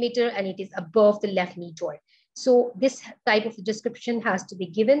 centimeter, and it is above the left knee joint. So this type of description has to be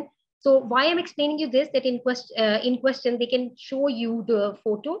given. So why I'm explaining you this, that in question, they can show you the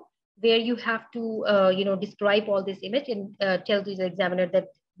photo where you have to, describe all this image and tell the examiner that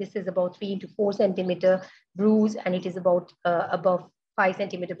this is about 3 into 4 centimeter bruise, and it is about above 5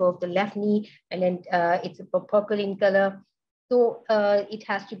 centimeter above the left knee, and then it's purple in color. So it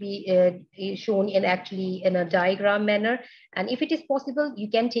has to be shown in a diagram manner. And if it is possible, you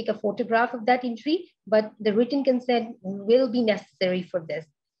can take a photograph of that injury, but the written consent will be necessary for this.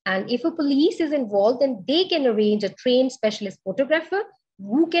 And if a police is involved, then they can arrange a trained specialist photographer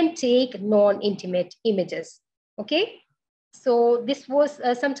who can take non-intimate images. Okay. So this was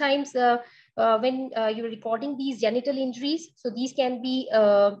sometimes when you're recording these genital injuries, so these can be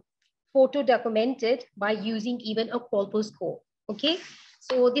photo documented by using even a colposcope. Okay,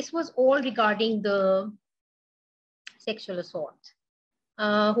 so this was all regarding the sexual assault.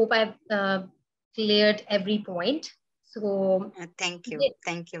 Hope I've cleared every point. So thank you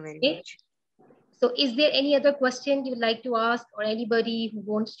very much. So is there any other question you'd like to ask, or anybody who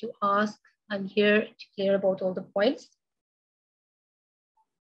wants to ask? I'm here to clear about all the points.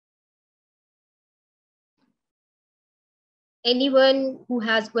 Anyone who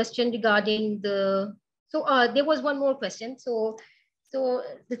has question regarding the, so there was one more question. So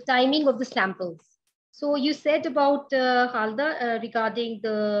the timing of the samples. So you said about Halda regarding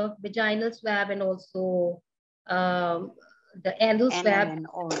the vaginal swab and also the anal swab. And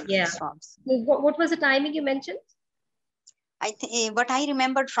all swabs. What was the timing you mentioned? I think what I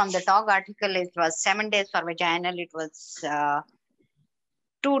remembered from the TOG article, it was 7 days for vaginal. It was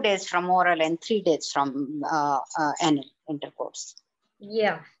 2 days from oral and 3 days from anal intercourse.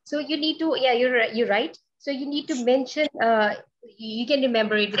 Yeah. So you need to, yeah, you're right. So you need to mention, you can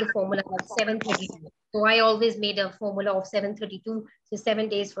remember it with the formula of 732. So I always made a formula of 732. So 7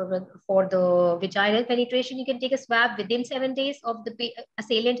 days for the vaginal penetration. You can take a swab within 7 days of the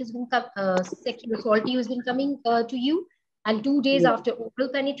assailant has been sexual assault has been coming to you, and 2 days after oral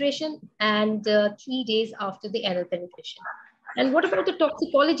penetration, and 3 days after the anal penetration. And what about the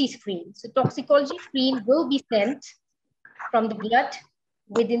toxicology screen? So toxicology screen will be sent from the blood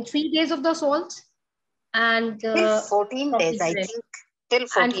within 3 days of the assault, and till 14 days, I think, till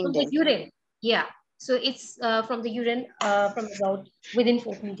 14 days. The urine, yeah. So it's from the urine from about within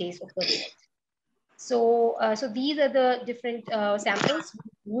 14 days of the report. So, so these are the different samples.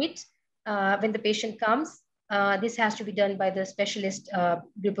 We do it when the patient comes. This has to be done by the specialist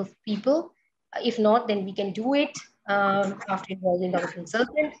group of people. If not, then we can do it after involving our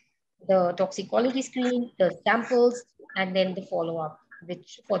consultant, the toxicology screening, the samples, and then the follow-up,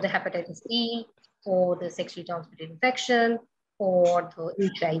 which for the hepatitis C, for the sexually transmitted infection, for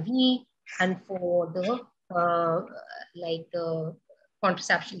the HIV, and for the like the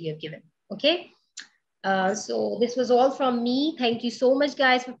contraception you have given. Okay. So this was all from me. Thank you so much,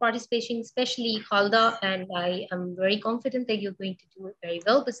 guys, for participating, especially Khalda. And I am very confident that you're going to do it very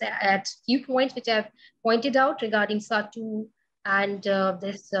well. But at a few points which I've pointed out regarding SAT2 and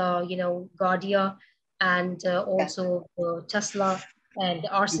this, you know, Guardia and also Tesla and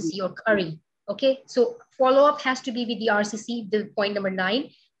RCC or Curry. Okay, so follow-up has to be with the RCC, the point number 9,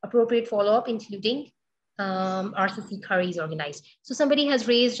 appropriate follow-up, including RCC Curry is organized. So somebody has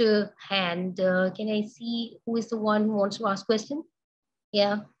raised a hand. Can I see who is the one who wants to ask question?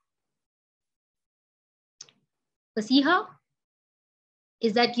 Yeah. Fasiha,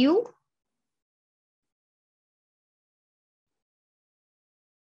 is that you?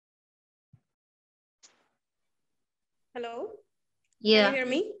 Hello. Yeah. Can you hear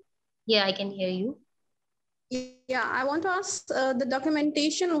me? Yeah, I can hear you. Yeah, I want to ask the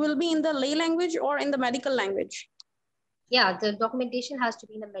documentation will be in the lay language or in the medical language? Yeah, the documentation has to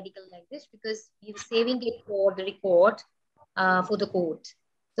be in the medical language because you're saving it for the record for the court.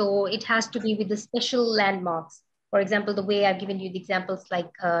 So it has to be with the special landmarks. For example, the way I've given you the examples like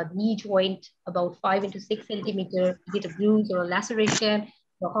knee joint about 5 into 6 centimeter, is it a bruise or a laceration?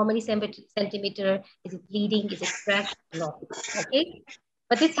 Or how many centimeter? Is it bleeding? Is it fresh? No. Okay.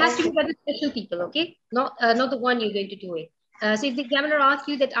 But this has to be by the special people, okay? Not the one you're going to do it. So if the examiner asks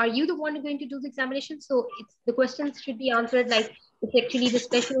you that, are you the one going to do the examination? So it's the questions should be answered like it's actually the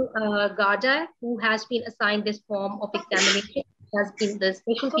special guarda who has been assigned this form of examination. Has been the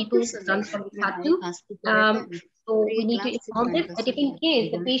special people done from the SAT2. So we need to inform this. But if in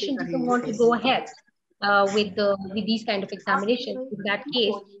case the patient doesn't want to go ahead with these kind of examinations, in that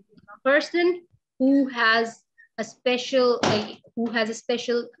case, a person who has a special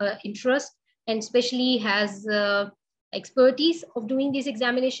interest and especially has expertise of doing this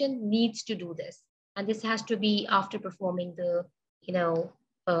examination needs to do this, and this has to be after performing the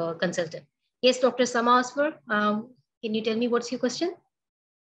consultant. Yes, Dr. Sama Asfar, can you tell me what's your question?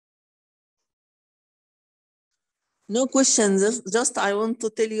 No questions, just I want to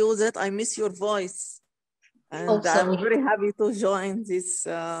tell you that I miss your voice and I'm very happy to join this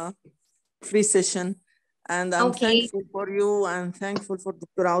free session, and I'm thankful for you and thankful for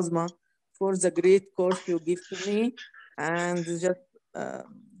Dr. Uzma for the great course you give to me, and just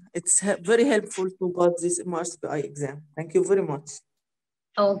it's very helpful to pass this MRCPI exam. Thank you very much.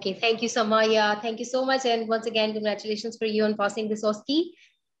 Okay, thank you, Samaya. Thank you so much, and once again, congratulations for you on passing this OSCE.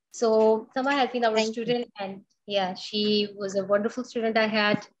 So Sama has been our student, and yeah, she was a wonderful student I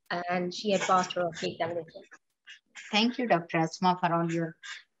had, and she had passed her OSCE examination. Thank you, Dr. Asma, for all your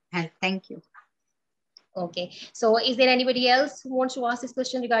help. Thank you. Okay, so is there anybody else who wants to ask this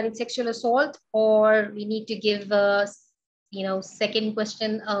question regarding sexual assault, or we need to give second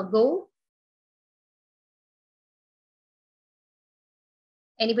question a go?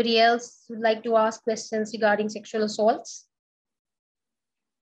 Anybody else would like to ask questions regarding sexual assaults?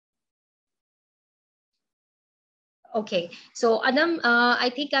 Okay, so Adam,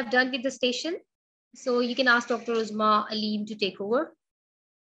 I think I've done with the station. So you can ask Dr. Uzma Aleem to take over.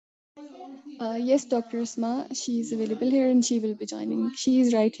 Yes, Dr. Asma, she is available here and she will be joining. She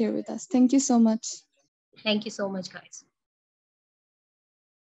is right here with us. Thank you so much. Thank you so much, guys.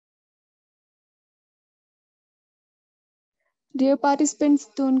 Dear participants,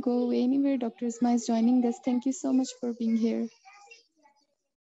 don't go away anywhere. Dr. Asma is joining us. Thank you so much for being here.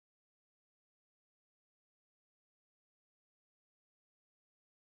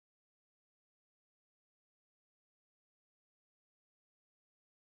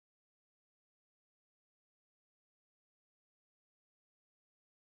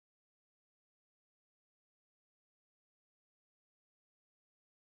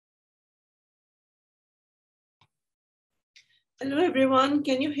 Hello, everyone.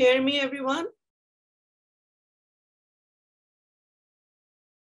 Can you hear me, everyone?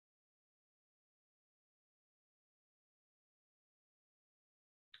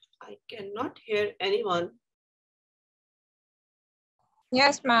 I cannot hear anyone.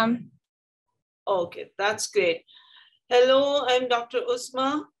 Yes, ma'am. Okay, that's great. Hello, I'm Dr.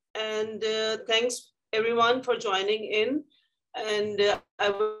 Uzma, and thanks everyone for joining in. And I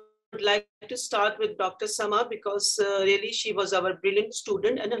would like to start with Dr. Sama because really she was our brilliant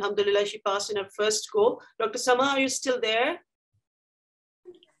student, and alhamdulillah, she passed in her first go. Dr. Sama, are you still there?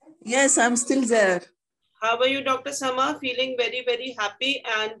 Yes, I'm still there. How are you, Dr. Sama? Feeling very, very happy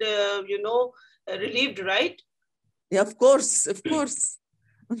and, relieved, right? Yeah, of course, of course.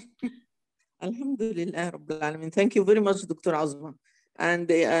 Alhamdulillah, Rabbil Alameen. Thank you very much, Dr. Uzma. And,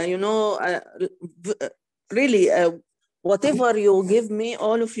 really, whatever you give me,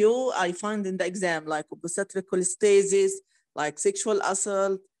 all of you, I find in the exam, like obstetric cholestasis, like sexual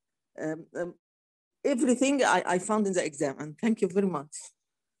assault, everything I found in the exam. And thank you very much.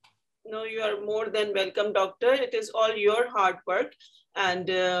 No, you are more than welcome, doctor. It is all your hard work. And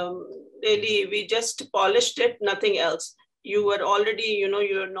really, we just polished it, nothing else. You were already,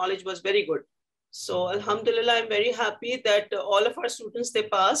 your knowledge was very good. So alhamdulillah, I'm very happy that all of our students, they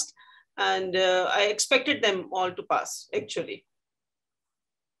passed. And I expected them all to pass, actually.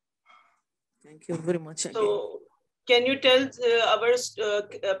 Thank you very much again. So can you tell our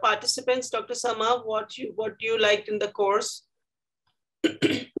participants, Dr. Sama, what you liked in the course?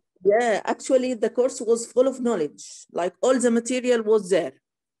 Yeah, actually, the course was full of knowledge. Like all the material was there,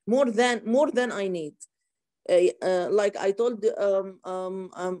 more than I need. Like I told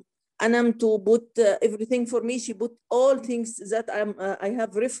Anam to put everything for me. She put all things that I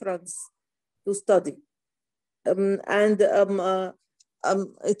have reference to study, and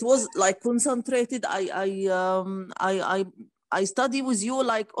it was like concentrated. I study with you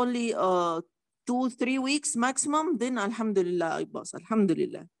like only 2-3 weeks maximum. Then alhamdulillah, I pass.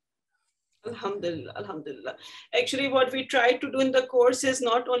 Alhamdulillah. Alhamdulillah, alhamdulillah. Actually, what we try to do in the course is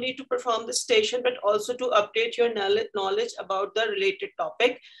not only to perform the station, but also to update your knowledge about the related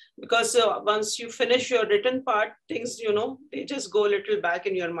topic. Because once you finish your written part, things, they just go a little back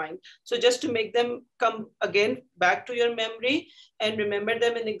in your mind. So just to make them come again back to your memory and remember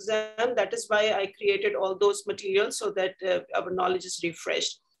them in exam, that is why I created all those materials so that our knowledge is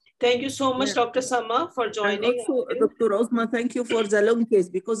refreshed. Thank you so much, Dr. Sama, for joining. And also, Dr. Uzma, thank you for the long case,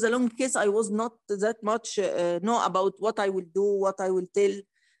 because the long case, I was not that much know about what I will do, what I will tell.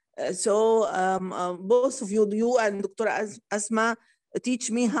 So both of you and Dr. Asma teach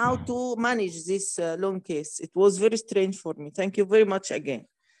me how to manage this long case. It was very strange for me. Thank you very much again.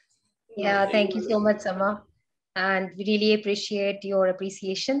 Yeah, thank you so much, Sama. And we really appreciate your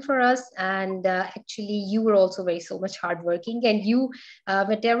appreciation for us. And actually, you were also so much hardworking. And you,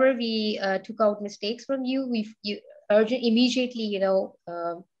 whatever we took out mistakes from you, you immediately,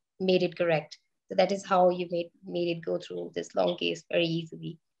 made it correct. So that is how you made it go through this long case very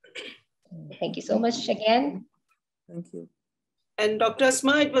easily. Thank you so much again. Thank you. And Dr.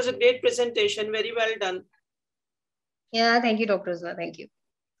 Asma, it was a great presentation. Very well done. Yeah, thank you, Dr. Asma. Thank you.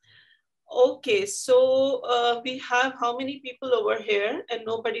 Okay, so we have how many people over here and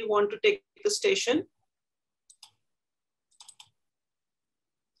nobody want to take the station?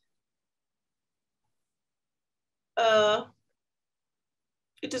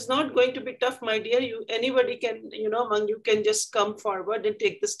 It is not going to be tough, my dear. Anybody can, among you can just come forward and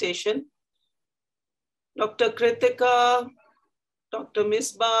take the station. Dr. Kritika, Dr.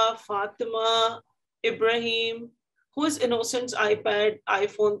 Misbah, Fatima, Ibrahim, who is Innocent's iPad,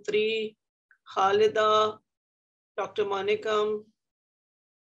 iPhone 3, Khalida, Dr. Manikam.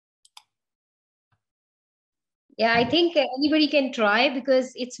 Yeah, I think anybody can try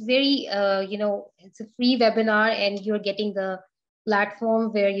because it's very, it's a free webinar and you're getting the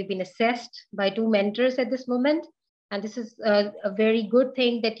platform where you've been assessed by 2 mentors at this moment. And this is a very good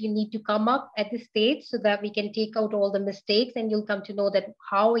thing that you need to come up at this stage so that we can take out all the mistakes and you'll come to know that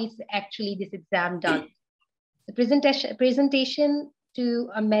how is actually this exam done. The presentation to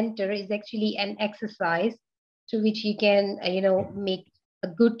a mentor is actually an exercise through which you can, make a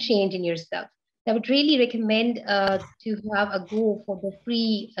good change in yourself. I would really recommend to have a go for the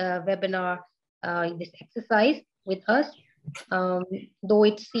free webinar, this exercise with us. Though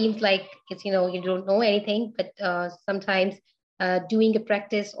it seems like it's, you don't know anything, but sometimes doing a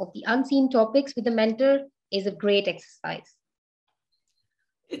practice of the unseen topics with a mentor is a great exercise.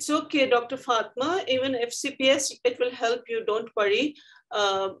 It's okay, Dr. Fatma. Even FCPS, it will help you. Don't worry.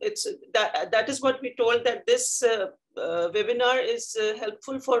 That is what we told, that this webinar is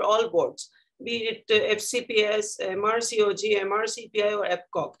helpful for all boards, be it FCPS, MRCOG, MRCPI, or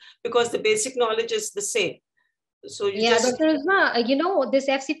EPCOG, because the basic knowledge is the same. So Dr. Uzma, this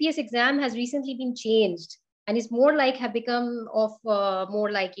FCPS exam has recently been changed, and it's more like have become of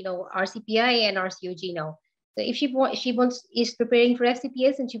more like RCPI and RCOG now. So if she is preparing for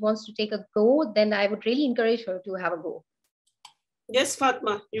FCPS and she wants to take a go, then I would really encourage her to have a go. Yes,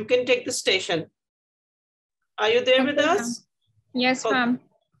 Fatma, you can take the station. Are you there with us? Yes, ma'am.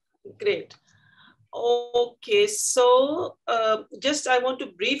 Great. Okay, so just I want to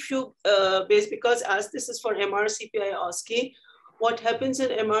brief you because as this is for MRCPI OSCE, what happens in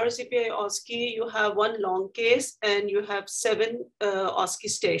MRCPI OSCE, you have one long case and you have 7 OSCE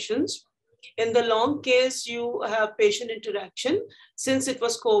stations. In the long case, you have patient interaction. Since it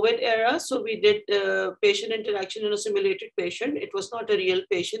was COVID era, so we did patient interaction in a simulated patient. It was not a real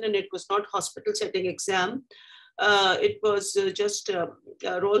patient and it was not hospital setting exam. It was just a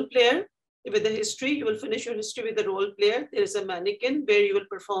role player with the history. You will finish your history with the role player. There is a mannequin where you will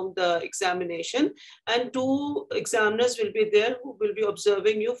perform the examination, and 2 examiners will be there who will be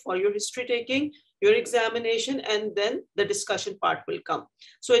observing you for your history taking, your examination, and then the discussion part will come.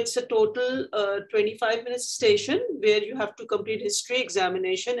 So it's a total 25-minute station where you have to complete history,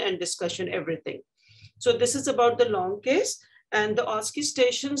 examination, and discussion, everything. So this is about the long case, and the OSCE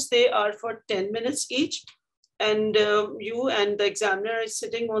stations, they are for 10 minutes each. And you and the examiner is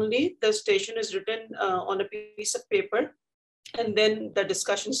sitting only. The station is written on a piece of paper, and then the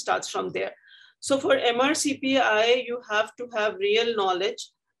discussion starts from there. So for MRCPI, you have to have real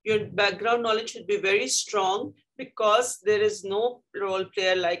knowledge. Your background knowledge should be very strong because there is no role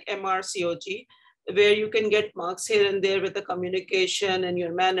player like MRCOG, where you can get marks here and there with the communication and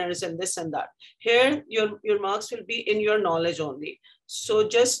your manners and this and that. Here, your marks will be in your knowledge only. So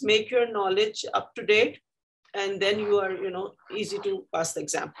just make your knowledge up to date, and then you are, easy to pass the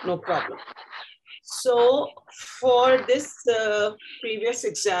exam, no problem. So for this previous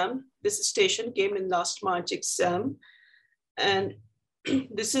exam, this station came in last March exam, and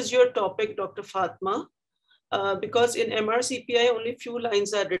this is your topic, Dr. Fatma, because in MRCPI, only few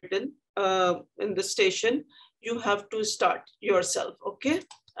lines are written in the station. You have to start yourself, okay?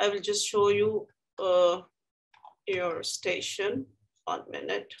 I will just show you your station, 1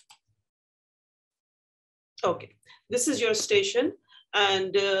 minute. Okay, this is your station,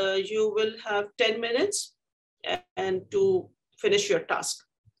 and you will have 10 minutes and to finish your task.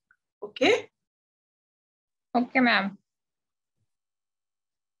 Okay? Okay, ma'am.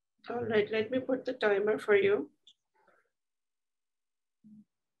 All right, let me put the timer for you.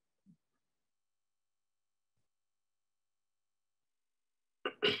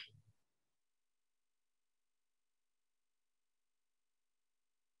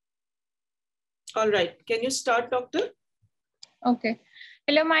 All right, can you start, doctor? Okay.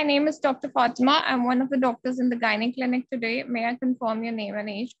 Hello, my name is Dr. Fatima. I'm one of the doctors in the gynae clinic today. May I confirm your name and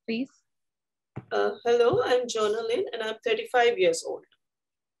age, please? Hello, I'm Jonalyn, and I'm 35 years old.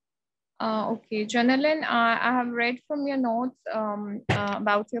 Okay, Jonalyn, I have read from your notes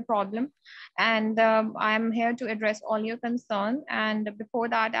about your problem, and I'm here to address all your concerns. And before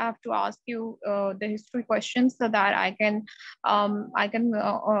that, I have to ask you the history questions so that I can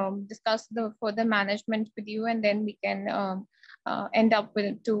discuss the further management with you, and then we can end up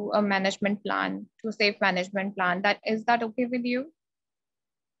to a management plan, to a safe management plan. Is that okay with you?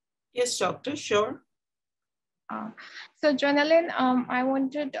 Yes, doctor, sure. So, Jonalyn, I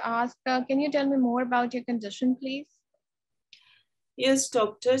wanted to ask, can you tell me more about your condition, please? Yes,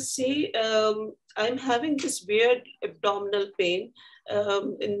 doctor. See, I'm having this weird abdominal pain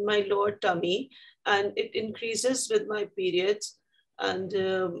in my lower tummy, and it increases with my periods, and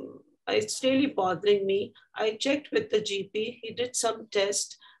it's really bothering me. I checked with the GP. He did some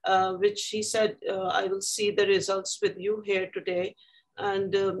test, which he said, I will see the results with you here today.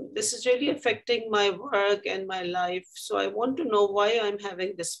 And this is really affecting my work and my life. So I want to know why I'm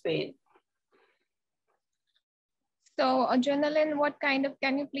having this pain. So, Jonalyn, what kind of,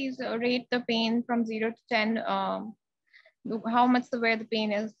 can you please rate the pain from 0 to 10? How much severe the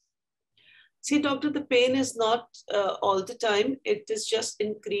pain is? See, doctor, the pain is not all the time. It is just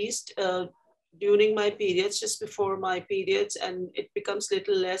increased during my periods, just before my periods, and it becomes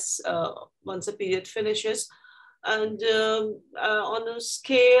little less once the period finishes. And on a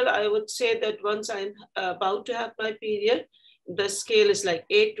scale, I would say that once I'm about to have my period, the scale is like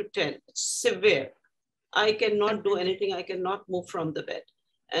 8 to 10. It's severe. I cannot do anything. I cannot move from the bed.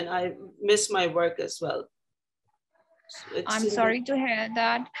 And I miss my work as well. So I'm sorry to hear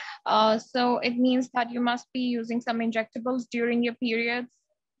that. So it means that you must be using some injectables during your periods?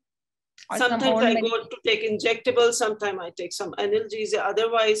 Sometimes I go to take injectables. Sometimes I take some analgesic.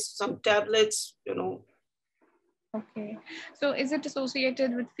 Otherwise, some tablets, Okay. So is it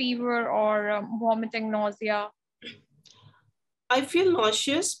associated with fever or vomiting, nausea? I feel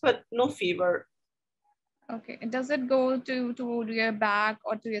nauseous, but no fever. Okay. Does it go to your back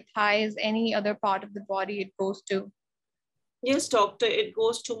or to your thighs, any other part of the body it goes to? Yes, doctor, it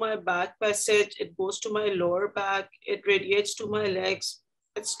goes to my back passage. It goes to my lower back. It radiates to my legs.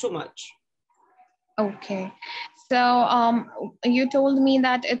 It's too much. Okay. So you told me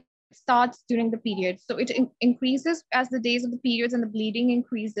that it starts during the period. So it increases as the days of the periods and the bleeding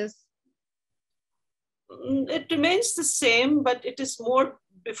increases. It remains the same, but it is more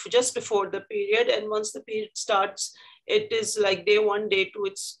just before the period. And once the period starts, it is like day 1, day 2,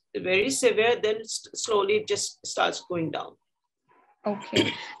 it's very severe. Then slowly it just starts going down.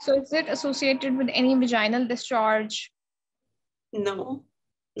 Okay. So is it associated with any vaginal discharge? No,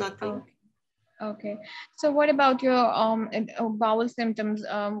 nothing. Okay. Okay. So what about your bowel symptoms?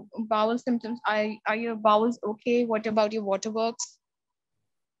 Bowel symptoms, are your bowels okay? What about your waterworks?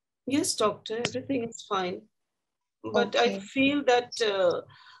 Yes, doctor, everything is fine. But I Okay. feel that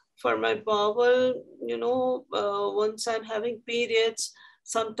for my bowel, once I'm having periods,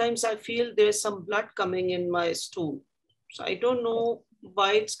 sometimes I feel there's some blood coming in my stool. So I don't know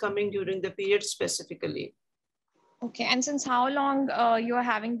why it's coming during the period specifically. Okay. And since how long you are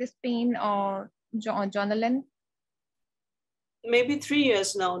having this pain, Jonalyn? Maybe 3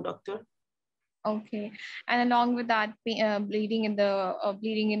 years now, doctor. Okay. And along with that, bleeding in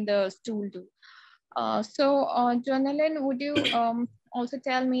the stool too. So, Jonalyn, would you also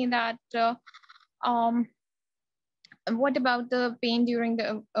tell me that um, what about the pain during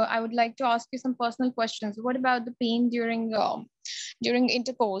the? I would like to ask you some personal questions. What about the pain during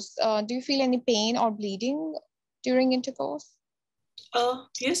intercourse? Do you feel any pain or bleeding during intercourse?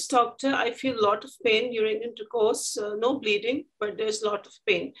 Yes, doctor, I feel a lot of pain during intercourse. No bleeding, but there's a lot of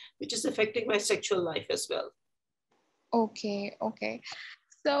pain, which is affecting my sexual life as well. Okay, okay.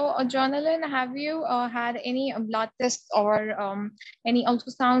 So, Jonalyn, have you had any blood tests or any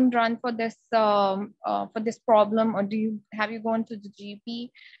ultrasound run for this problem, or have you gone to the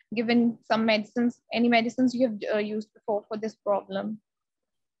GP, given some medicines, any medicines you have used before for this problem?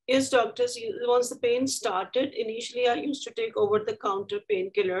 Yes, doctors, once the pain started, initially I used to take over-the-counter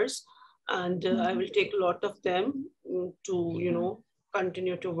painkillers, and I will take a lot of them to,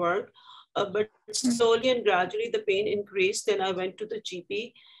 continue to work. But slowly and gradually the pain increased. Then I went to the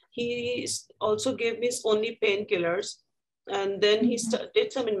GP. He also gave me only painkillers. And then he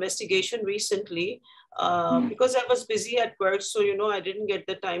did some investigation recently because I was busy at work. So, I didn't get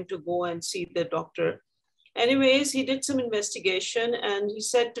the time to go and see the doctor. Anyways, he did some investigation and he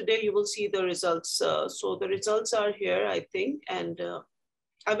said today you will see the results. So the results are here, I think, and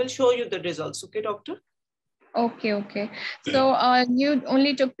I will show you the results. Okay, doctor? Okay, okay. So you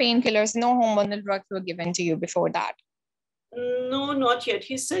only took painkillers, no hormonal drugs were given to you before that? No, not yet.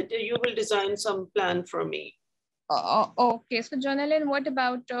 He said you will design some plan for me. Okay, so Jonalyn, what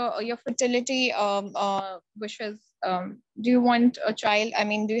about your fertility wishes? Do you want a child? I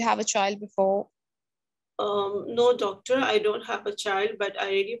mean, do you have a child before? No, doctor, I don't have a child, but I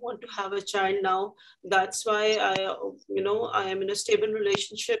really want to have a child now. That's why I am in a stable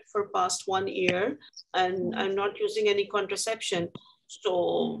relationship for past 1 year and I'm not using any contraception.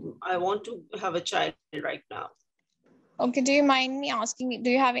 So I want to have a child right now. Okay, do you mind me asking, do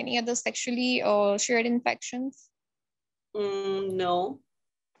you have any other sexually shared infections? No.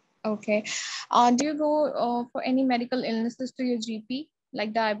 Okay. Do you go for any medical illnesses to your GP,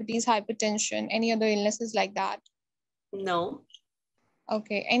 like diabetes, hypertension, any other illnesses like that? No.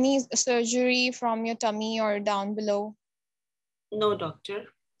 Okay. Any surgery from your tummy or down below? No, doctor.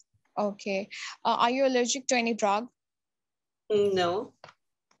 Okay. Are you allergic to any drug? No.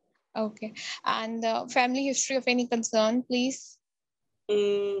 Okay. And family history of any concern, please?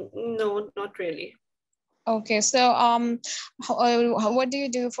 No, not really. Okay. So what do you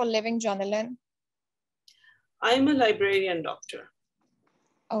do for living, Jonalyn? I'm a librarian, doctor.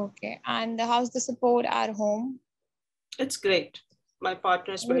 Okay. And how's the support at home? It's great. My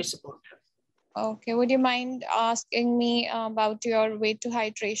partner is very supportive. Okay. Would you mind asking me about your weight to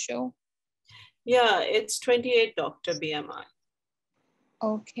height ratio? Yeah, it's 28, doctor, BMI.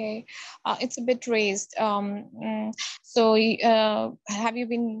 Okay. It's a bit raised. So have you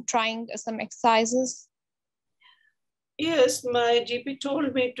been trying some exercises? Yes, my GP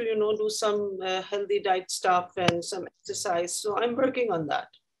told me to, do some healthy diet stuff and some exercise. So I'm working on that.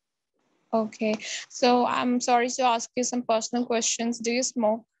 Okay. So I'm sorry to ask you some personal questions. Do you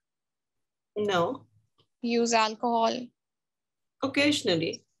smoke? No. Use alcohol?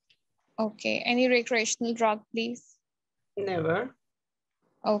 Occasionally. Okay. Any recreational drug, please? Never.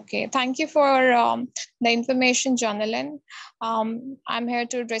 Okay. Thank you for the information, Jonalyn. I'm here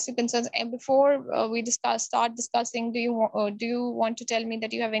to address your concerns. And before we start discussing, do you want to tell me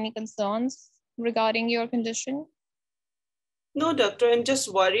that you have any concerns regarding your condition? No, doctor, I'm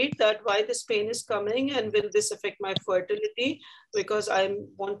just worried that why this pain is coming and will this affect my fertility because I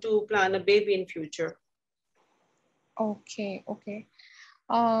want to plan a baby in future. Okay, okay.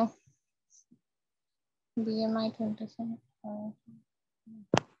 BMI 27.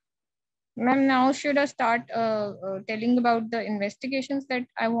 Ma'am, now should I start telling about the investigations that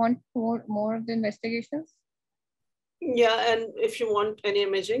I want more of the investigations? Yeah, and if you want any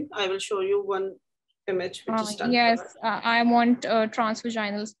imaging, I will show you one image which is done. Yes, I want a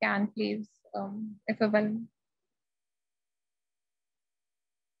transvaginal scan, please, if available.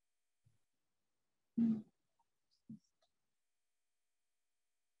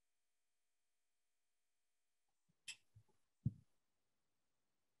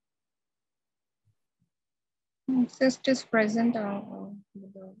 Cyst is present.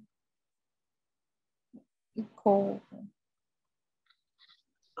 Echo.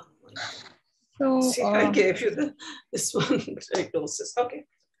 So see, I gave you this one diagnosis. Okay.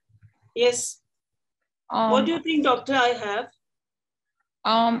 Yes. What do you think, doctor, I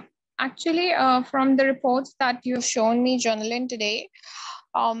have? Actually, from the reports that you've shown me, Jonalyn, today,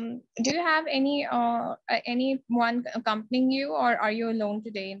 do you have anyone accompanying you, or are you alone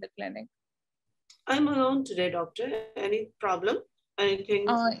today in the clinic? I'm alone today, doctor. Any problem? Anything?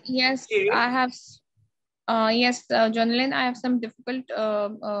 Yes, serious? I have. Yes, Jonalyn, I have some difficult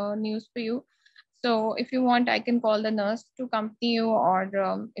news for you. So if you want, I can call the nurse to accompany you, or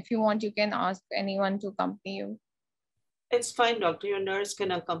if you want, you can ask anyone to accompany you. It's fine, doctor. Your nurse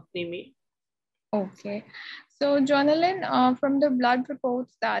can accompany me. Okay. So, Jonalyn, from the blood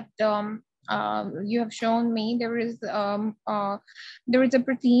reports that you have shown me, there is a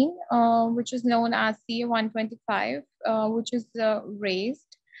protein which is known as CA125, which is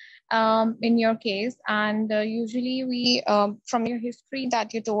raised in your case. And usually we, from your history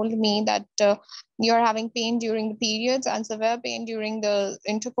that you told me that you're having pain during the periods and severe pain during the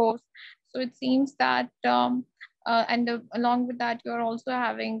intercourse. So it seems that, along with that, you're also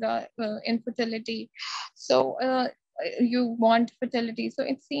having infertility. So you want fertility. So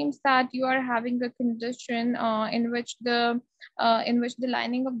it seems that you are having a condition in which the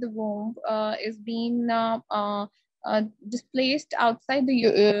lining of the womb is being displaced outside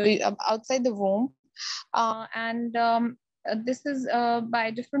the womb, and this is by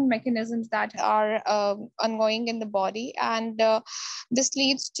different mechanisms that are ongoing in the body, and this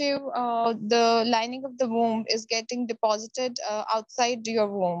leads to the lining of the womb is getting deposited outside your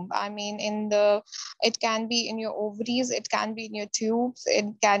womb. I mean, it can be in your ovaries, it can be in your tubes, it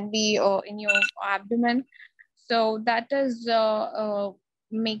can be in your abdomen. So that is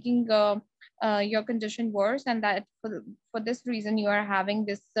making your condition worse, and that for this reason you are having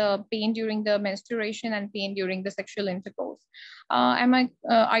this pain during the menstruation and pain during the sexual intercourse.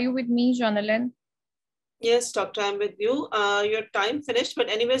 Are you with me, Jonalyn? Yes, doctor, I'm with you. Your time finished, but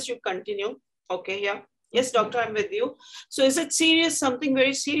anyways, you continue. Okay, yeah. Yes, doctor, I'm with you. So is it serious, something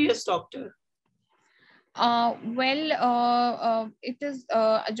very serious, doctor? It is,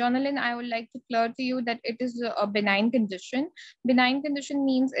 Jonalyn, I would like to clear to you that it is a benign condition. Benign condition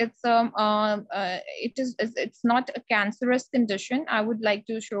means it's not a cancerous condition. I would like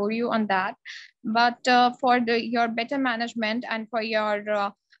to show you on that. But for your better management and for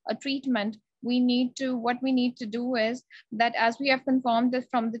your treatment, what we need to do is that, as we have confirmed this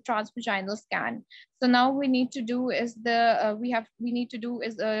from the transvaginal scan. So now we need to do is a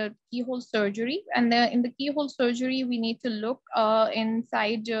keyhole surgery, and in the keyhole surgery we need to look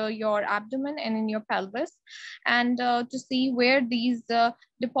inside your abdomen and in your pelvis, and to see where these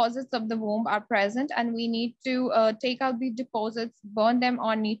deposits of the womb are present, and we need to take out the deposits, burn them,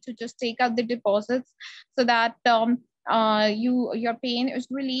 or need to just take out the deposits so that your pain is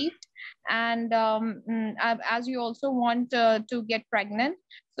relieved, and as you also want to get pregnant,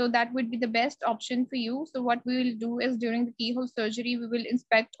 so that would be the best option for you. So what we will do is, during the keyhole surgery, we will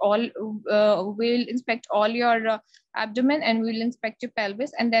inspect all your abdomen, and we will inspect your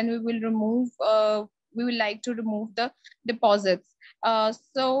pelvis, and then we will like to remove the deposits. We'll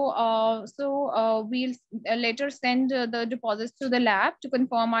later send the deposits to the lab to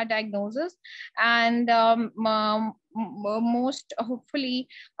confirm our diagnosis, and most hopefully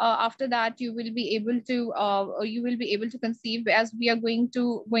after that you will be able to conceive, as we are going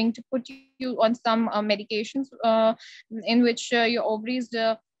to put you on some medications in which your ovaries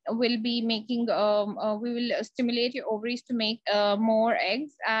will be making we will stimulate your ovaries to make more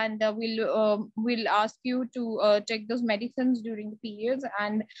eggs, and we'll ask you to take those medicines during the periods,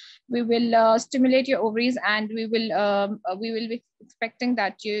 and we will stimulate your ovaries, and we will expecting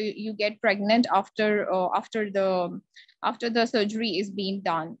that you get pregnant after the surgery is being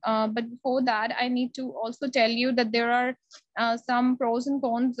done. But before that, I need to also tell you that there are some pros and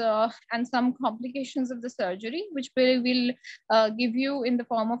cons and some complications of the surgery, which will give you in the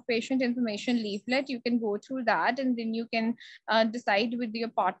form of patient information leaflet. You can go through that, and then you can decide with your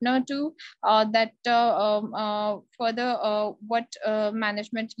partner too that further what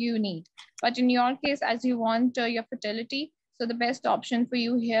management you need. But in your case, as you want your fertility, so the best option for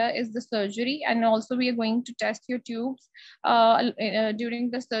you here is the surgery. And also we are going to test your tubes during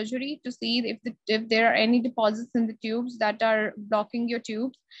the surgery to see if there are any deposits in the tubes that are blocking your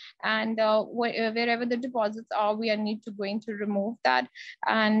tubes. And wherever the deposits are, we need to going to remove that.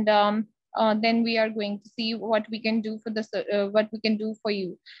 And then we are going to see what we can do for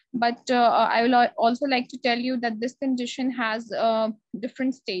you. But I will also like to tell you that this condition has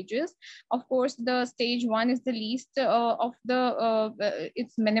different stages. Of course, the stage 1 is the least of the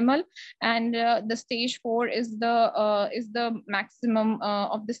it's minimal, and the stage 4 is the maximum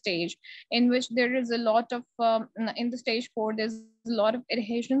of the stage, in which there is a lot of in the stage 4 there's a lot of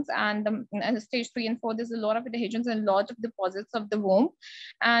adhesions, and the stage 3 and 4 there's a lot of adhesions and a lot of deposits of the womb.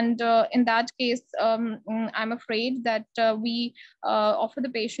 And in that case, I'm afraid that we offer the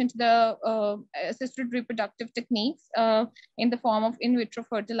patient the assisted reproductive techniques in the form of in vitro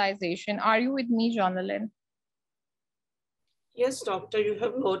fertilization. Are you with me, Jonalyn? Yes, doctor, you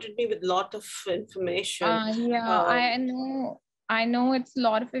have loaded me with a lot of information. I know it's a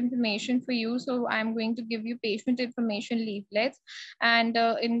lot of information for you, so I'm going to give you patient information leaflets, and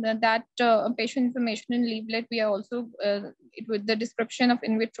in that patient information leaflet, we are also with the description of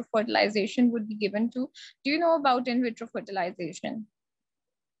in vitro fertilization would be given to. Do you know about in vitro fertilization?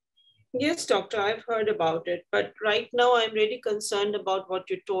 Yes, doctor, I've heard about it, but right now I'm really concerned about what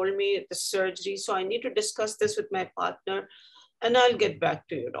you told me at the surgery, so I need to discuss this with my partner, and I'll get back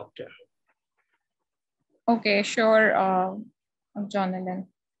to you, doctor. Okay, sure. Jonathan.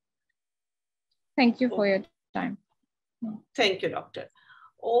 Thank you for your time. Thank you, doctor.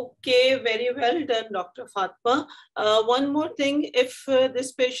 Okay, very well done, Dr. Fatma. One more thing, if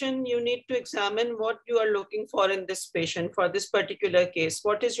this patient, you need to examine what you are looking for in this patient for this particular case.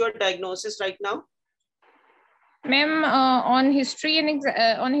 What is your diagnosis right now? Ma'am, on history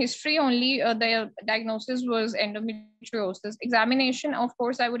only, the diagnosis was endometriosis. Examination, of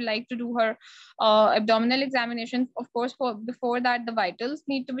course, I would like to do her abdominal examination. Of course, before that, the vitals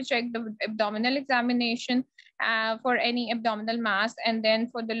need to be checked, the abdominal examination for any abdominal mass, and then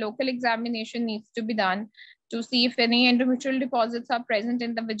for the local examination needs to be done to see if any endometrial deposits are present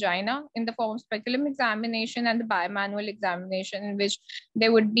in the vagina in the form of speculum examination, and the bimanual examination, in which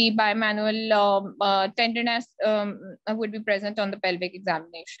there would be bimanual tenderness would be present on the pelvic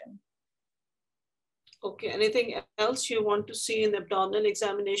examination. Okay, anything else you want to see in the abdominal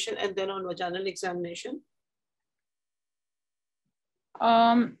examination and then on vaginal examination?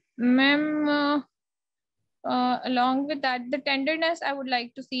 Ma'am, along with that, the tenderness, I would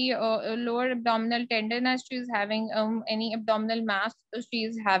like to see a lower abdominal tenderness. She's having any abdominal mass she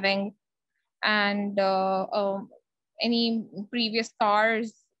is having, and any previous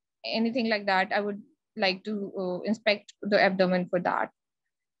scars, anything like that. I would like to inspect the abdomen for that.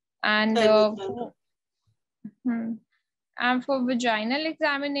 And and for vaginal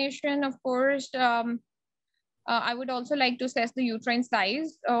examination, of course, I would also like to assess the uterine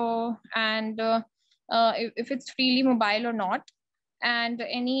size and if it's freely mobile or not, and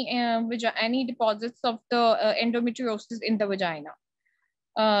any deposits of the endometriosis in the vagina.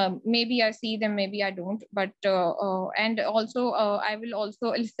 Maybe I see them, maybe I don't, but and also I will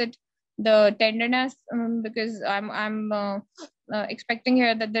also elicit the tenderness because I'm expecting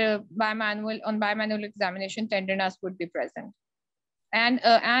here that the bimanual examination tenderness would be present. And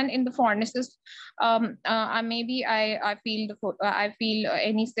in the fornices, maybe I feel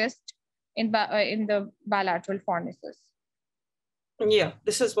any cyst in the bilateral fornices. Yeah,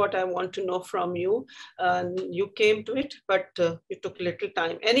 this is what I want to know from you. You came to it, but you took a little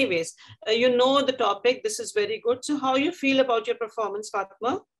time. Anyways, you know the topic. This is very good. So how you feel about your performance,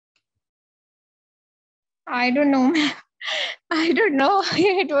 Fatma? I don't know. I don't know.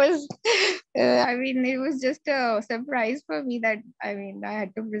 It was, it was just a surprise for me that, I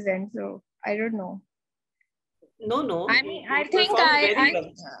had to present. So I don't know. No. I think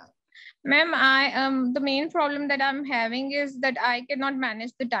ma'am, the main problem that I'm having is that I cannot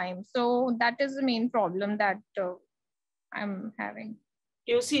manage the time. So that is the main problem that I'm having.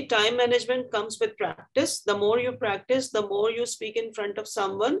 You see, time management comes with practice. The more you practice, the more you speak in front of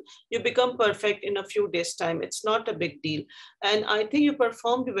someone, you become perfect in a few days' time. It's not a big deal. And I think you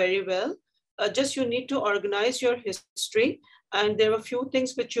performed very well. Just you need to organize your history And there were a few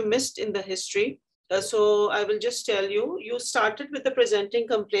things which you missed in the history. So I will just tell you, you started with the presenting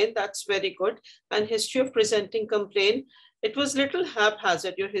complaint. That's very good. And history of presenting complaint, it was little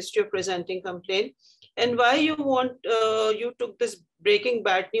haphazard, your history of presenting complaint. And why you you took this breaking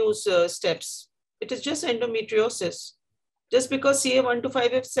bad news steps. It is just endometriosis. Just because CA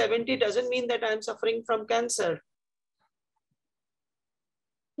 125 is 70 doesn't mean that I'm suffering from cancer.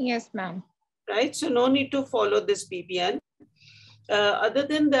 Yes, ma'am. Right, so no need to follow this BBN. Other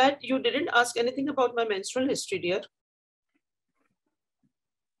than that, you didn't ask anything about my menstrual history, dear.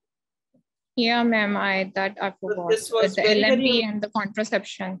 Yeah, ma'am, I forgot. This was the very, LMP and the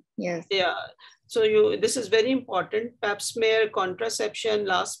contraception. Yes. Yeah. So this is very important. Pap smear, contraception,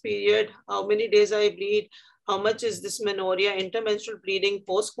 last period, how many days I bleed, how much is this menorrhea, intermenstrual bleeding,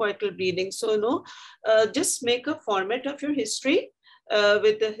 postcoital bleeding. So just make a format of your history.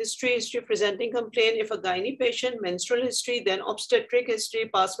 With the history of presenting complaint, if a gynae patient, menstrual history, then obstetric history,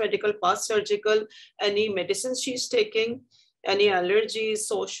 past medical, past surgical, any medicines she's taking, any allergies,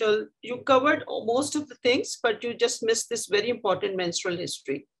 social. You covered most of the things, but you just missed this very important menstrual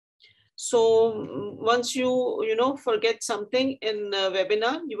history. So once you forget something in a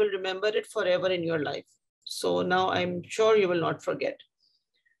webinar, you will remember it forever in your life. So now I'm sure you will not forget.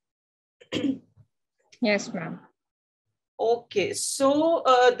 Yes, ma'am. Okay, so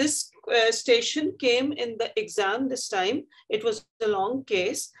this station came in the exam this time. It was a long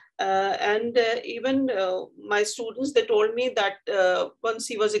case. And even my students, they told me that once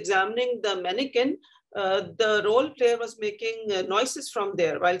he was examining the mannequin, the role player was making noises from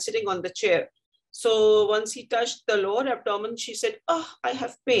there while sitting on the chair. So once he touched the lower abdomen, she said, "Oh, I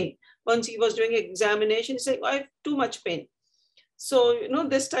have pain." Once he was doing examination, he said, "I have too much pain." So,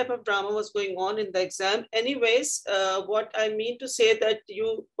 this type of drama was going on in the exam. Anyways, what I mean to say that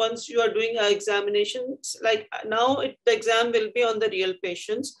once you are doing examinations, like now the exam will be on the real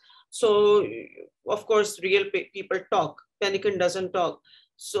patients. So, of course, real people talk. Mannequin doesn't talk.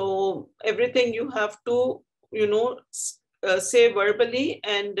 So everything you have to, say verbally,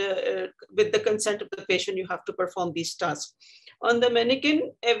 and with the consent of the patient, you have to perform these tasks. On the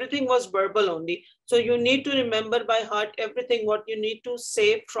mannequin, everything was verbal only. So you need to remember by heart everything what you need to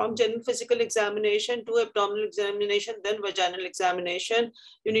say from general physical examination to abdominal examination, then vaginal examination.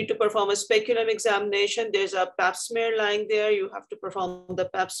 You need to perform a speculum examination. There's a pap smear lying there. You have to perform the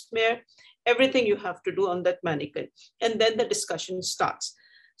pap smear. Everything you have to do on that mannequin. And then the discussion starts.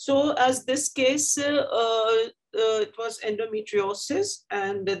 So as this case, it was endometriosis,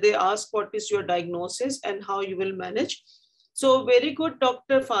 and they asked what is your diagnosis and how you will manage. So very good,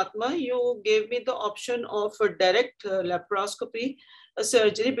 Dr. Fatma, you gave me the option of a direct laparoscopy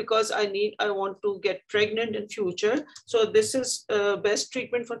surgery because I want to get pregnant in future. So this is best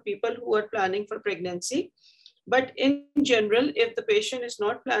treatment for people who are planning for pregnancy. But in general, if the patient is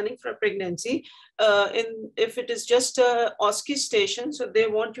not planning for a pregnancy, if it is just a OSCE station, so they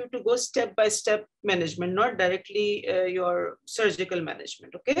want you to go step-by-step management, not directly your surgical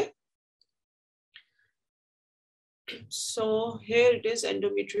management, okay? So here it is,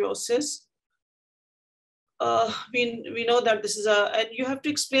 endometriosis. We know that this is and you have to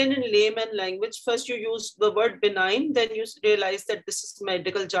explain in layman language. First you use the word benign, then you realize that this is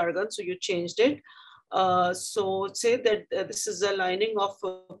medical jargon, so you changed it. So say that this is a lining of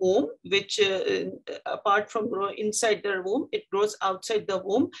a womb, which apart from growing inside the womb, it grows outside the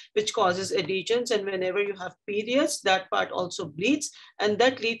womb, which causes adhesions. And whenever you have periods, that part also bleeds, and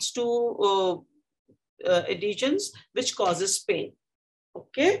that leads to adhesions, which causes pain.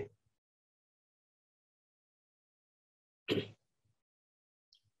 Okay.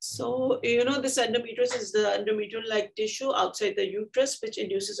 So, this endometriosis is the endometrial-like tissue outside the uterus, which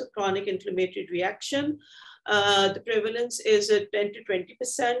induces a chronic inflammatory reaction. The prevalence is 10 to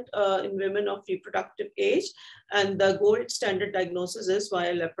 20% in women of reproductive age. And the gold standard diagnosis is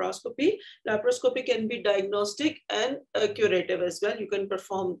via laparoscopy. Laparoscopy can be diagnostic and curative as well. You can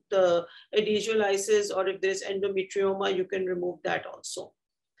perform the adhesiolysis, or if there's endometrioma, you can remove that also.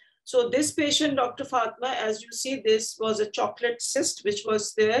 So this patient, Dr. Fatma, as you see, this was a chocolate cyst which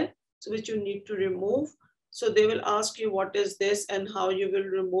was there, so which you need to remove. So they will ask you what is this and how you will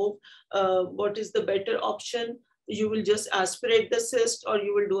remove. What is the better option? You will just aspirate the cyst, or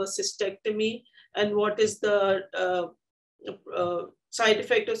you will do a cystectomy. And what is the side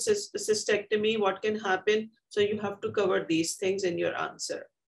effect of cystectomy? What can happen? So you have to cover these things in your answer.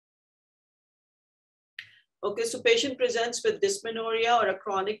 Okay, so patient presents with dysmenorrhea or a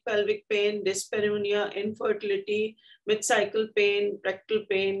chronic pelvic pain, dyspareunia, infertility, mid-cycle pain, rectal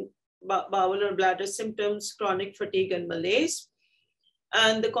pain, bowel or bladder symptoms, chronic fatigue and malaise.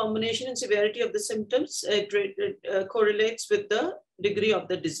 And the combination and severity of the symptoms correlates with the degree of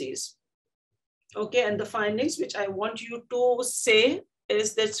the disease. Okay, and the findings which I want you to say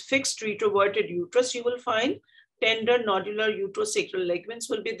is that fixed retroverted uterus you will find, tender nodular uterosacral ligaments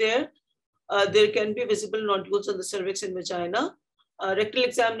will be there. There can be visible nodules on the cervix and vagina. Rectal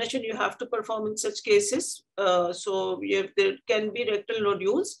examination you have to perform in such cases. So there can be rectal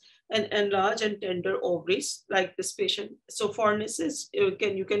nodules and enlarged and tender ovaries like this patient. So fornices,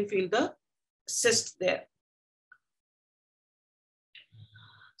 you can feel the cyst there.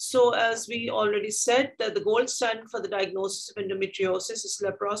 So as we already said, that the gold standard for the diagnosis of endometriosis is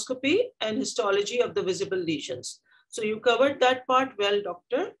laparoscopy and histology of the visible lesions. So you covered that part well,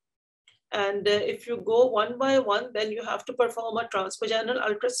 doctor. And if you go one by one, then you have to perform a transvaginal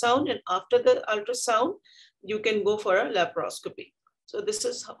ultrasound. And after the ultrasound, you can go for a laparoscopy. So this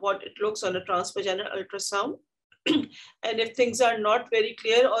is what it looks on a transvaginal ultrasound. And if things are not very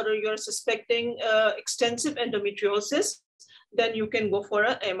clear or you're suspecting extensive endometriosis, then you can go for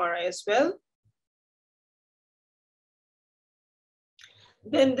an MRI as well.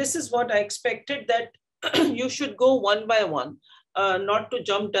 Then this is what I expected, that you should go one by one, not to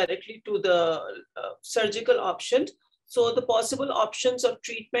jump directly to the surgical option. So the possible options of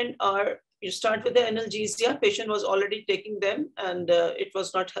treatment are, you start with the analgesia, patient was already taking them and it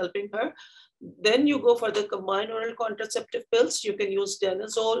was not helping her. Then you go for the combined oral contraceptive pills. You can use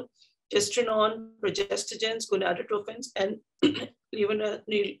danazole, gestrinone, progestogens, gonadotropins, and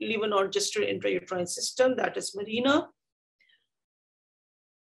levonorgestrel intrauterine system, that is Mirena.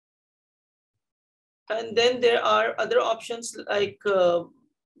 And then there are other options like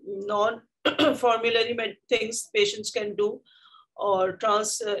non-formulary things patients can do, or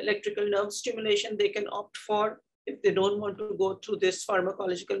trans-electrical nerve stimulation they can opt for if they don't want to go through this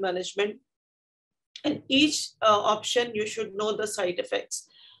pharmacological management. And each option, you should know the side effects.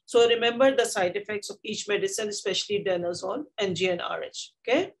 So remember the side effects of each medicine, especially danazole and GnRH,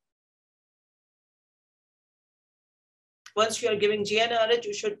 okay? Once you are giving GnRH,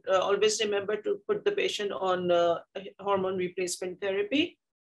 you should always remember to put the patient on hormone replacement therapy.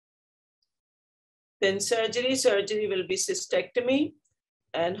 Then surgery will be cystectomy,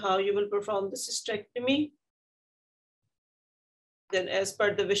 and how you will perform the cystectomy. Then as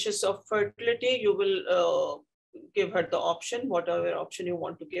per the wishes of fertility, you will give her the option, whatever option you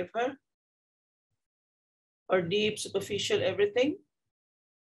want to give her, or deep, superficial, everything.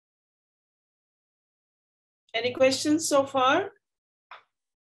 Any questions so far?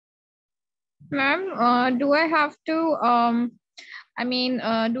 Ma'am, do I have to,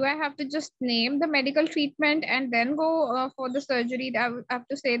 do I have to just name the medical treatment and then go for the surgery? I have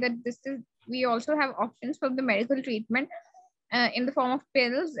to say that we also have options for the medical treatment in the form of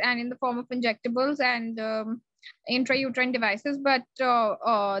pills and in the form of injectables and intrauterine devices, but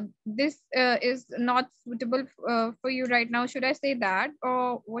this is not suitable for you right now. Should I say that,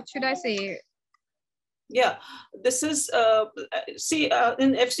 or what should I say? Yeah, this is,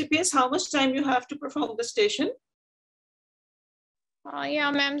 in FCPS, how much time you have to perform the station? Yeah,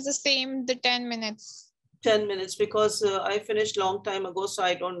 ma'am, the same, the 10 minutes. 10 minutes, because I finished long time ago, so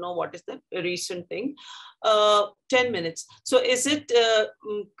I don't know what is the recent thing. 10 minutes. So is it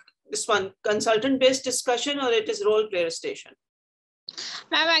this one consultant-based discussion, or it is role player station?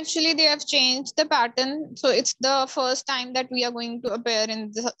 Ma'am, actually they have changed the pattern. So it's the first time that we are going to appear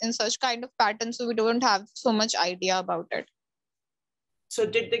in such kind of pattern. So we don't have so much idea about it. So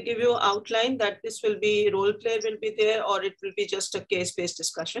did they give you outline that this will be role play will be there, or it will be just a case-based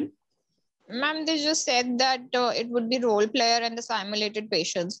discussion? Ma'am, they just said that it would be role player and the simulated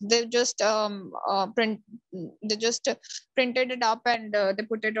patients. They just printed it up and they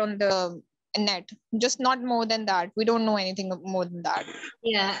put it on the net. Just not more than that. We don't know anything more than that.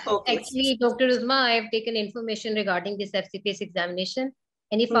 Yeah, okay. Actually, Dr. Uzma, I have taken information regarding this FCPS examination.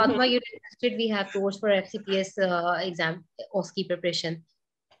 And if Fatma, you're interested, we have course for FCPS exam OSCE preparation.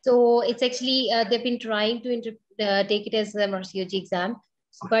 So it's actually, they've been trying to take it as a MRCPI exam,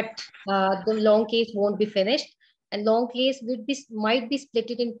 but the long case won't be finished. And long case might be split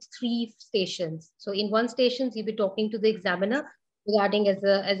in 3 stations. So in one station, you'll be talking to the examiner regarding as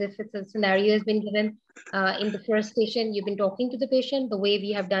if it's a scenario has been given. In the first station, you've been talking to the patient the way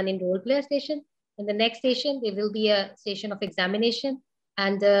we have done in role play station. In the next station, there will be a station of examination.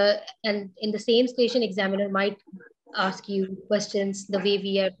 And in the same station, examiner might ask you questions the way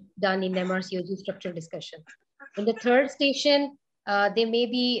we have done in MRCOG structural discussion. In the third station, they may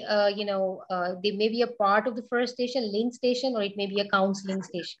be, they may be a part of the first station, link station, or it may be a counseling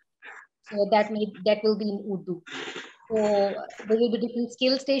station. So that will be in Urdu. So there will be different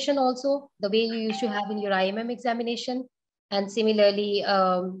skill station also, the way you used to have in your IMM examination. And similarly,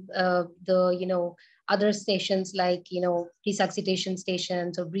 the other stations like resuscitation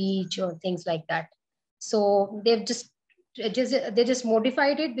stations or breach or things like that. So they've just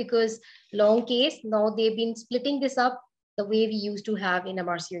modified it because long case. Now they've been splitting this up the way we used to have in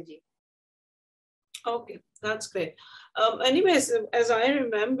MRCOG. Okay, that's great. Anyways, as I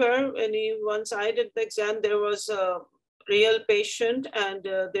remember, once I did the exam, there was a real patient and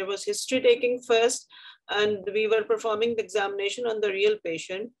there was history taking first, and we were performing the examination on the real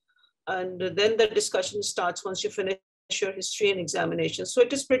patient. And then the discussion starts once you finish your history and examination. So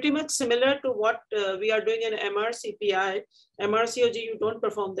it is pretty much similar to what we are doing in MRCPI. MRCOG, you don't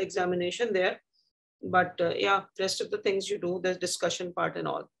perform the examination there, but yeah, rest of the things you do, the discussion part and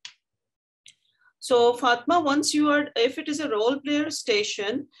all. So Fatma, once you are, if it is a role player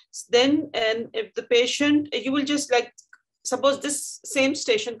station, then, and if the patient, you will just like, suppose this same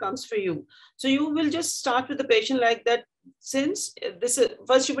station comes for you. So you will just start with the patient like that. Since this is,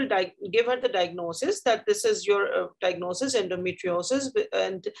 first you will give her the diagnosis that this is your diagnosis, endometriosis,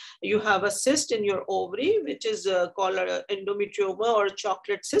 and you have a cyst in your ovary, which is called endometrioma or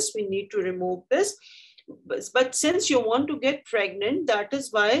chocolate cyst. We need to remove this. But since you want to get pregnant, that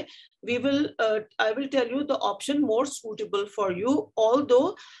is why we will, I will tell you the option more suitable for you.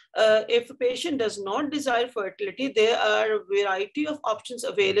 Although if a patient does not desire fertility, there are a variety of options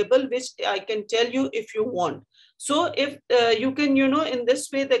available, which I can tell you if you want. So if you can, in this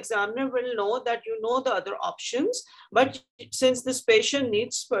way, the examiner will know that you know the other options, but since this patient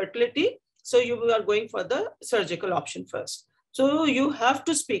needs fertility, so you are going for the surgical option first. So you have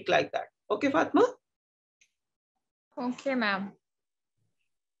to speak like that. Okay, Fatma? Okay, ma'am.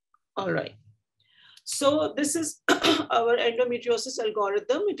 All right. So this is our endometriosis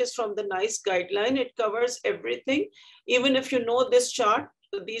algorithm. It is from the NICE guideline. It covers everything. Even if you know this chart,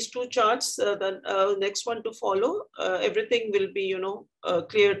 these two charts, the next one to follow, everything will be,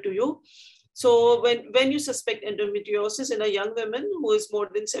 clear to you. So when you suspect endometriosis in a young woman who is more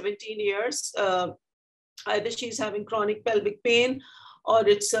than 17 years, either she's having chronic pelvic pain, or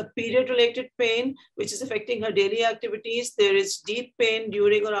it's a period-related pain, which is affecting her daily activities. There is deep pain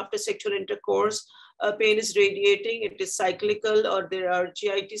during or after sexual intercourse. Pain is radiating, it is cyclical, or there are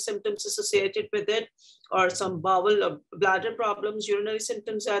GIT symptoms associated with it, or some bowel or bladder problems, urinary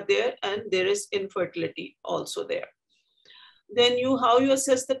symptoms are there, and there is infertility also there. Then how you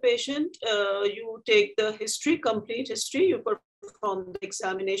assess the patient, you take the history, complete history, you perform the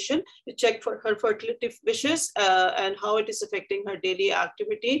examination, you check for her fertility wishes and how it is affecting her daily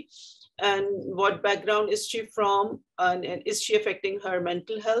activity, and what background is she from, and is she affecting her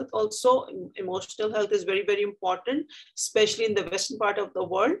mental health also. Emotional health is very, very important, especially in the Western part of the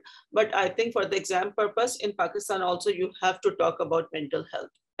world. But I think for the exam purpose in Pakistan also, you have to talk about mental health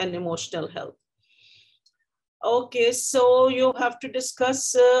and emotional health. Okay, so you have to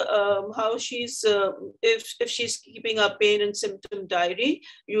discuss how she's, if she's keeping a pain and symptom diary,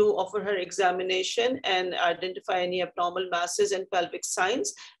 you offer her examination and identify any abnormal masses and pelvic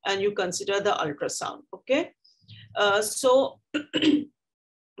signs, and you consider the ultrasound, okay?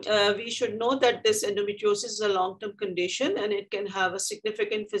 We should know that this endometriosis is a long-term condition, and it can have a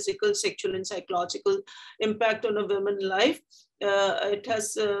significant physical, sexual, and psychological impact on a woman's life. It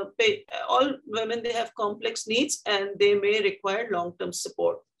has all women, they have complex needs, and they may require long-term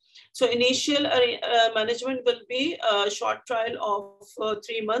support. So initial management will be a short trial of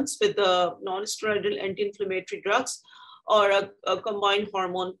 3 months with the non-steroidal anti-inflammatory drugs or a combined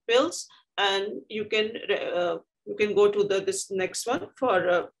hormone pills, and you can go to this next one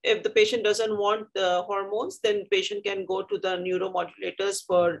for if the patient doesn't want the hormones, then patient can go to the neuromodulators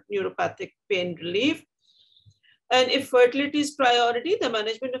for neuropathic pain relief. And if fertility is priority, the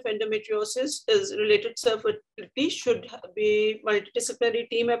management of endometriosis is related to fertility should be multidisciplinary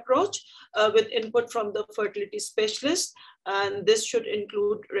team approach with input from the fertility specialist. And this should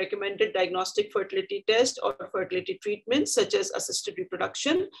include recommended diagnostic fertility test or fertility treatments such as assisted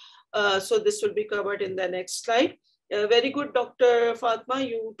reproduction. So this will be covered in the next slide. Very good, Dr. Fatma,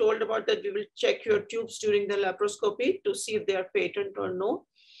 you told about that we will check your tubes during the laparoscopy to see if they are patent or no.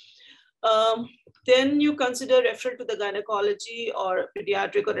 Then you consider referral to the gynecology or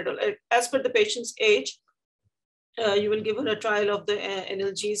pediatric or adult. As per the patient's age, you will give her a trial of the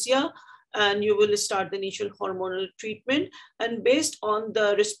analgesia, and you will start the initial hormonal treatment. And based on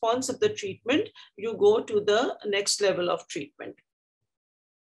the response of the treatment, you go to the next level of treatment.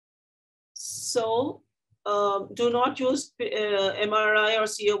 So do not use MRI or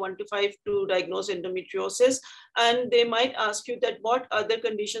CO 1 to 5 to diagnose endometriosis. And they might ask you that what other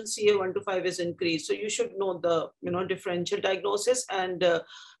conditions CA 1 to 5 is increased. So you should know the differential diagnosis, and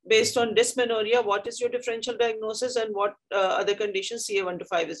based on dysmenorrhea, what is your differential diagnosis and what other conditions CA 1 to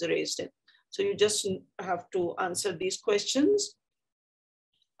 5 is raised in. So you just have to answer these questions.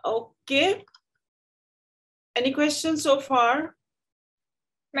 Okay. Any questions so far?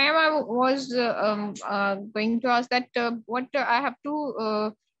 Ma'am, I was going to ask that what I have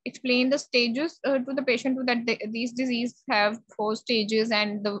to explain the stages to the patient that these diseases have 4 stages,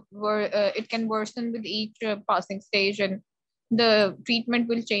 and it can worsen with each passing stage, and the treatment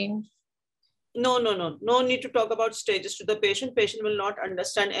will change. No need to talk about stages to the patient. Patient will not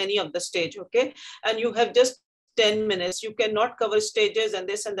understand any of the stage. Okay, and you have just 10 minutes. You cannot cover stages and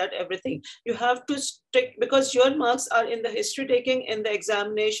this and that, everything. You have to stick, because your marks are in the history taking, in the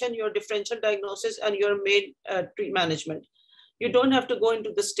examination, your differential diagnosis, and your main management. You don't have to go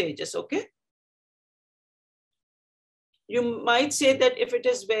into the stages, okay? You might say that if it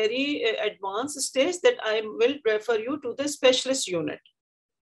is very advanced stage, that I will refer you to the specialist unit.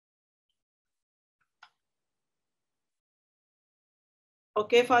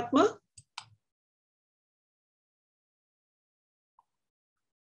 Okay, Fatma?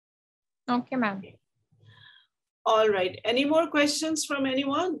 Okay, ma'am. All right. Any more questions from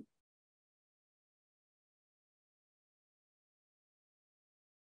anyone?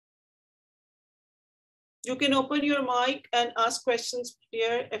 You can open your mic and ask questions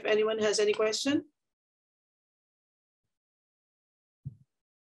here if anyone has any question.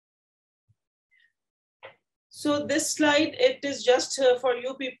 So this slide, it is just for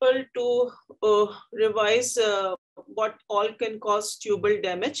you people to revise what all can cause tubal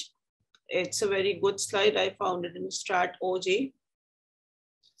damage. It's a very good slide. I found it in Strat OG.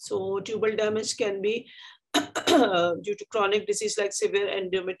 So tubal damage can be due to chronic disease like severe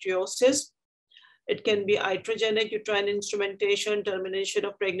endometriosis. It can be iatrogenic, uterine instrumentation, termination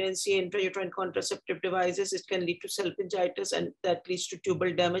of pregnancy, intrauterine contraceptive devices. It can lead to salpingitis, and that leads to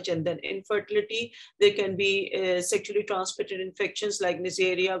tubal damage, and then infertility. There can be sexually transmitted infections like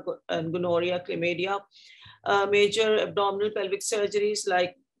Neisseria and gonorrhea, chlamydia. Major abdominal pelvic surgeries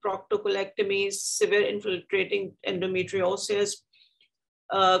like proctocolectomies, severe infiltrating endometriosis,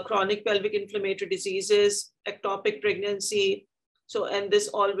 chronic pelvic inflammatory diseases, ectopic pregnancy. So, and this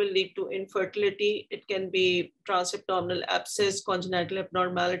all will lead to infertility. It can be transabdominal abscess, congenital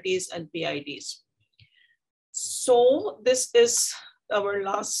abnormalities, and PIDs. So this is our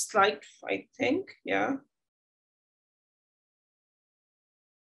last slide, I think, yeah.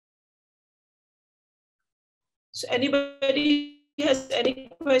 So anybody has any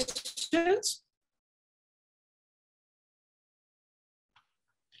questions?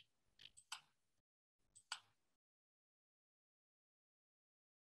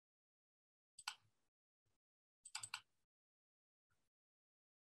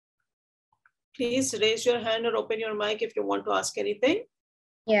 Please raise your hand or open your mic if you want to ask anything.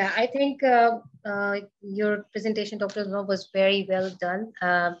 Yeah, I think your presentation, Dr. Uzma, was very well done.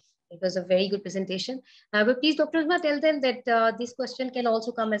 It was a very good presentation. But please, Dr. Uzma, tell them that this question can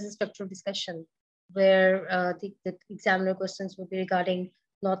also come as a structural discussion, where the examiner questions will be regarding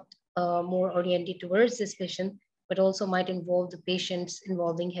not more oriented towards this patient, but also might involve the patients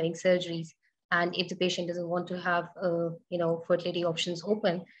involving having surgeries. And if the patient doesn't want to have, fertility options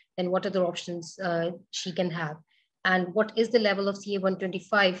open, then what other options she can have? And what is the level of CA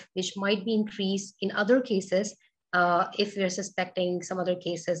 125, which might be increased in other cases if we're suspecting some other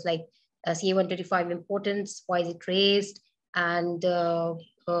cases like CA 125 importance, why is it raised, and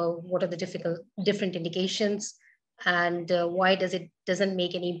what are the different indications, and why doesn't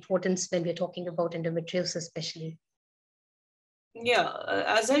make any importance when we're talking about endometriosis especially? Yeah,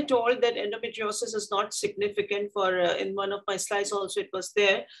 as I told that endometriosis is not significant for, in one of my slides also it was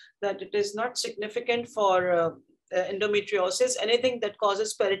there, that it is not significant for endometriosis. Anything that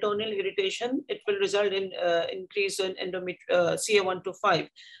causes peritoneal irritation, it will result in increase in CA 1 to 5.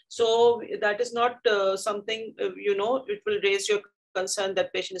 So that is not something, it will raise your concern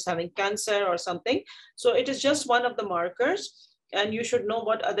that patient is having cancer or something. So it is just one of the markers, and you should know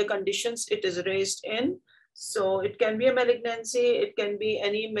what other conditions it is raised in. So it can be a malignancy, it can be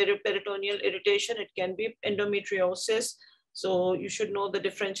any peritoneal irritation, it can be endometriosis. So you should know the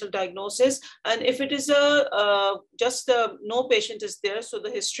differential diagnosis. And if it is no patient is there, so the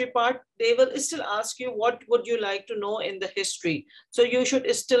history part, they will still ask you what would you like to know in the history. So you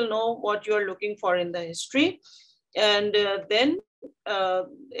should still know what you're looking for in the history. And then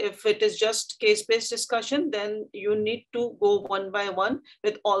if it is just case-based discussion, then you need to go one by one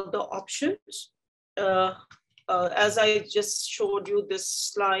with all the options. as I just showed you this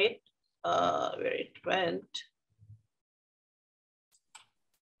slide, where it went,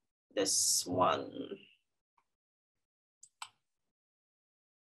 this one.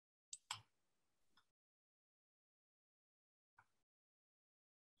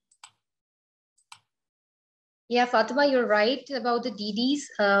 Yeah, Fatima, you're right about the DDs.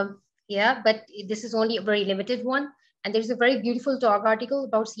 Yeah, but this is only a very limited one. And there's a very beautiful talk article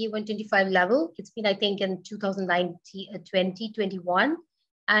about CA125 level. It's been, I think, in 2021.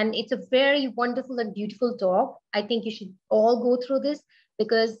 And it's a very wonderful and beautiful talk. I think you should all go through this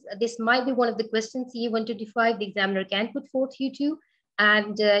because this might be one of the questions CA125 the examiner can put forth you to.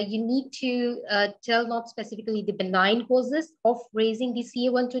 And you need to tell not specifically the benign causes of raising the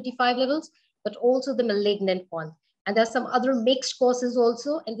CA125 levels, but also the malignant one. And there's some other mixed causes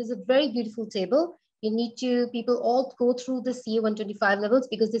also. And there's a very beautiful table. You need to, people all go through the CA125 levels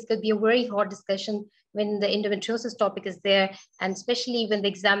because this could be a very hard discussion when the endometriosis topic is there. And especially when the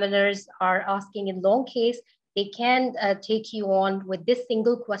examiners are asking in long case, they can take you on with this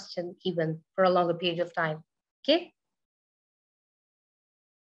single question even for a longer period of time, okay?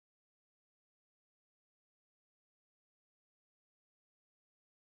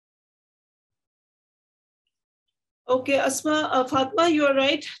 Okay, Asma, Fatma, you are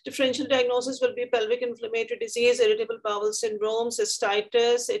right. Differential diagnosis will be pelvic inflammatory disease, irritable bowel syndrome,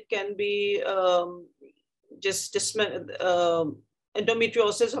 cystitis. It can be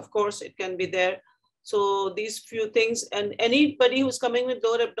endometriosis, of course, it can be there. So these few things, and anybody who's coming with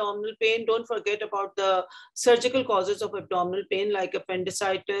lower abdominal pain, don't forget about the surgical causes of abdominal pain like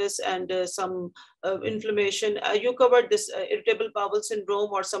appendicitis and some inflammation. You covered this irritable bowel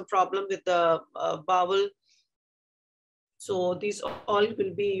syndrome or some problem with the bowel. So these all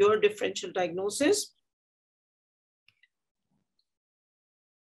will be your differential diagnosis.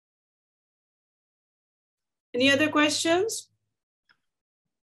 Any other questions?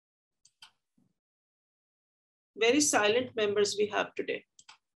 Very silent members we have today.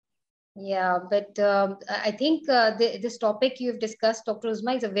 Yeah, but I think this topic you've discussed, Dr.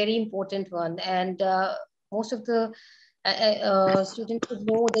 Uzma, is a very important one. And most of the students should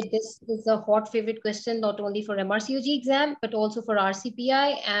know that this is a hot favorite question, not only for MRCOG exam, but also for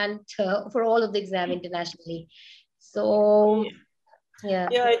RCPI and for all of the exam internationally. So yeah,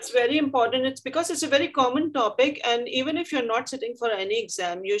 it's very important. It's because it's a very common topic, and even if you're not sitting for any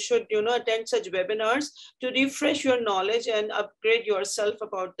exam, you should attend such webinars to refresh your knowledge and upgrade yourself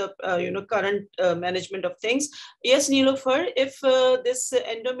about the current management of things. Yes, Nilofer, if this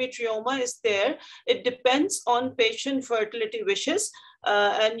endometrioma is there, it depends on patient fertility wishes.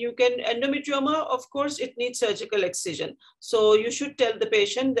 And you can, endometrioma, of course, it needs surgical excision. So you should tell the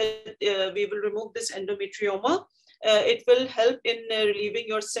patient that we will remove this endometrioma. It will help in relieving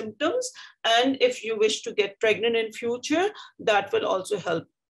your symptoms. And if you wish to get pregnant in future, that will also help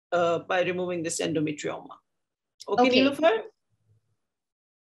by removing this endometrioma. Okay, Nilofer?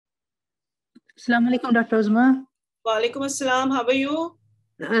 Assalamu alaikum, Dr. Uzma. Wa alaikum assalam. How are you?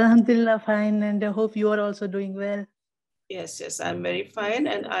 Alhamdulillah, fine. And I hope you are also doing well. Yes, I'm very fine.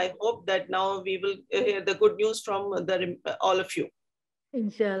 And I hope that now we will hear the good news from all of you.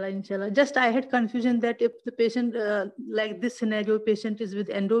 Inshallah. Just I had confusion that if the patient, like this scenario, patient is with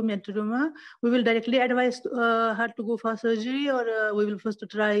endometrioma, we will directly advise her to go for surgery, or we will first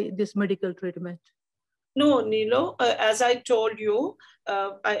try this medical treatment? No, Nilo, as I told you,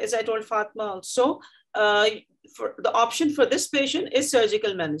 as I told Fatma also, for the option for this patient is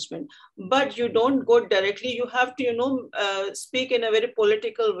surgical management, but you don't go directly. You have to, speak in a very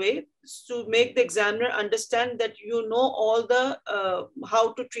political way to make the examiner understand that you know all the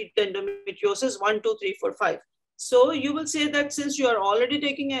how to treat the endometriosis 1, 2, 3, 4, 5. So you will say that since you are already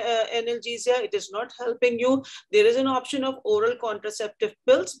taking analgesia, it is not helping you. There is an option of oral contraceptive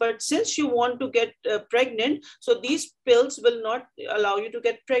pills, but since you want to get pregnant, so these pills will not allow you to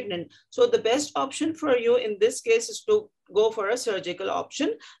get pregnant. So the best option for you in this case is to go for a surgical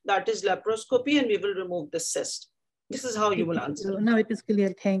option, that is laparoscopy, and we will remove the cyst. This is how you will answer. Now it is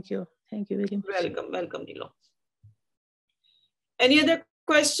clear. Thank you. Thank you very much. Welcome, Nilo. Any other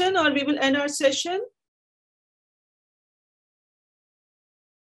question, or we will end our session?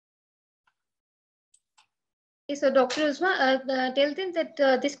 So Dr. Uzma, tell them that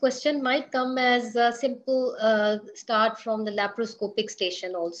this question might come as a simple start from the laparoscopic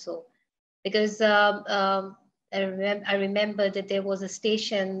station also, because I remember that there was a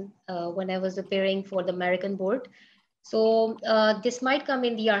station when I was appearing for the American board. So this might come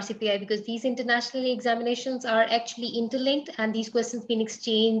in the RCPI because these international examinations are actually interlinked and these questions being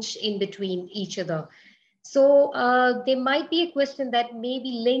exchanged in between each other. So there might be a question that may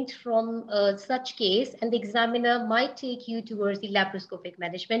be linked from such case, and the examiner might take you towards the laparoscopic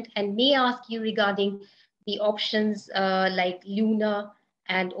management and may ask you regarding the options like LUNA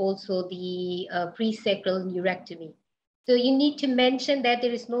and also the presacral neurectomy. So you need to mention that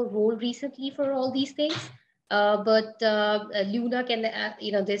there is no role recently for all these things, but LUNA can,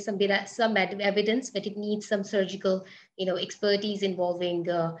 there's some evidence, but it needs some surgical, expertise involving,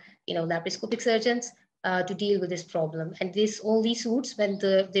 laparoscopic surgeons to deal with this problem. And this only suits when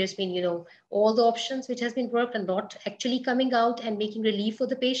there's been, all the options which has been worked are not actually coming out and making relief for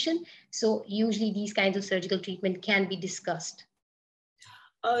the patient. So usually these kinds of surgical treatment can be discussed.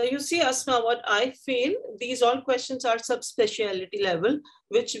 You see, Asma, what I feel, these all questions are subspecialty level,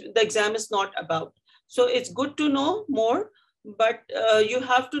 which the exam is not about. So it's good to know more, but you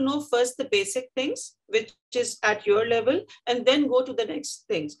have to know first the basic things, which is at your level, and then go to the next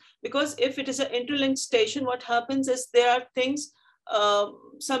things. Because if it is an interlinked station, what happens is there are things,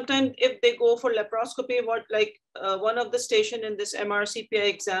 sometimes if they go for laparoscopy, one of the station in this MRCPI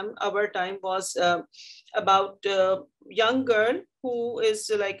exam, our time was about a young girl who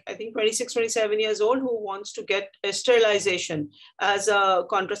is I think 26, 27 years old, who wants to get a sterilization as a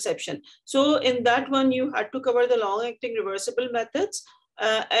contraception. So in that one, you had to cover the long-acting reversible methods.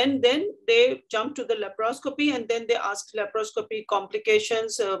 And then they jumped to the laparoscopy, and then they asked laparoscopy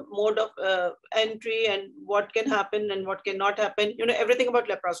complications, mode of entry, and what can happen and what cannot happen, everything about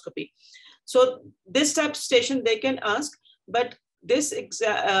laparoscopy. So this type of station they can ask, but this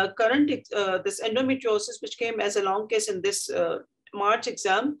current this endometriosis, which came as a long case in this March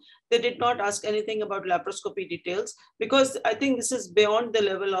exam, they did not ask anything about laparoscopy details, because I think this is beyond the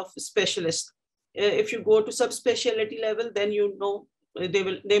level of specialist. If you go to subspecialty level, then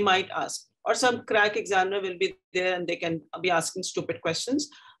they might ask, or some crack examiner will be there and they can be asking stupid questions,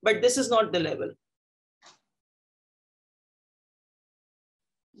 but this is not the level.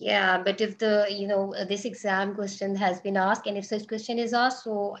 Yeah, but if this exam question has been asked, and if such question is asked,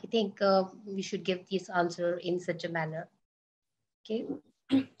 so I think we should give this answer in such a manner. Okay.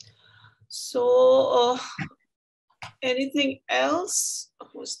 So anything else?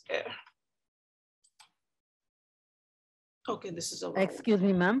 Who's there? Okay, this is over. Excuse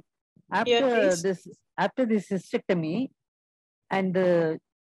me, ma'am. After Yeah, this cystectomy and the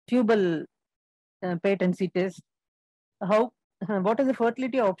tubal patency test, what are the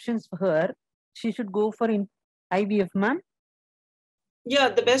fertility options for her? She should go for IVF, ma'am. Yeah,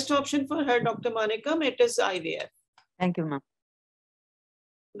 the best option for her, Dr. Manikam, it is IVF. Thank you, ma'am.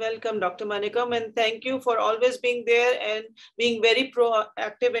 Welcome, Dr. Manikam, and thank you for always being there and being very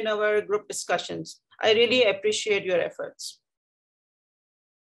proactive in our group discussions. I really appreciate your efforts.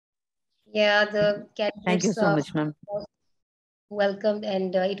 Yeah, the candidates. Thank you so much, ma'am. Welcome,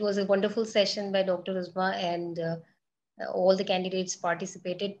 and it was a wonderful session by Dr. Uzma, and all the candidates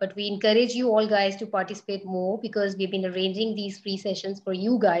participated. But we encourage you all guys to participate more, because we've been arranging these free sessions for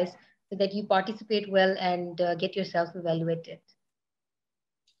you guys so that you participate well and get yourself evaluated.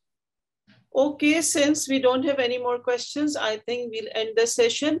 Okay, since we don't have any more questions, I think we'll end the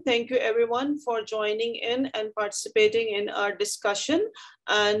session. Thank you everyone for joining in and participating in our discussion.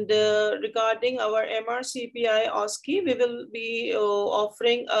 And regarding our MRCPI OSCE, we will be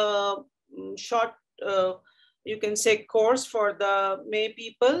offering a short, you can say, course for the May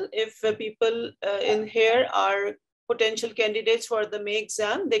people. If people in here are potential candidates for the May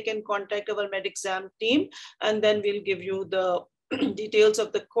exam, they can contact our med exam team, and then we'll give you the details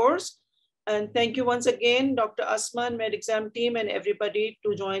of the course. And thank you once again, Dr. Asma and med exam team and everybody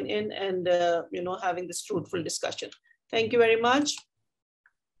to join in and having this fruitful discussion. Thank you very much.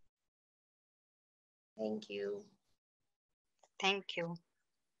 Thank you. Thank you.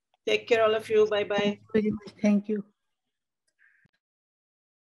 Take care, all of you. Bye-bye. Very much. Thank you.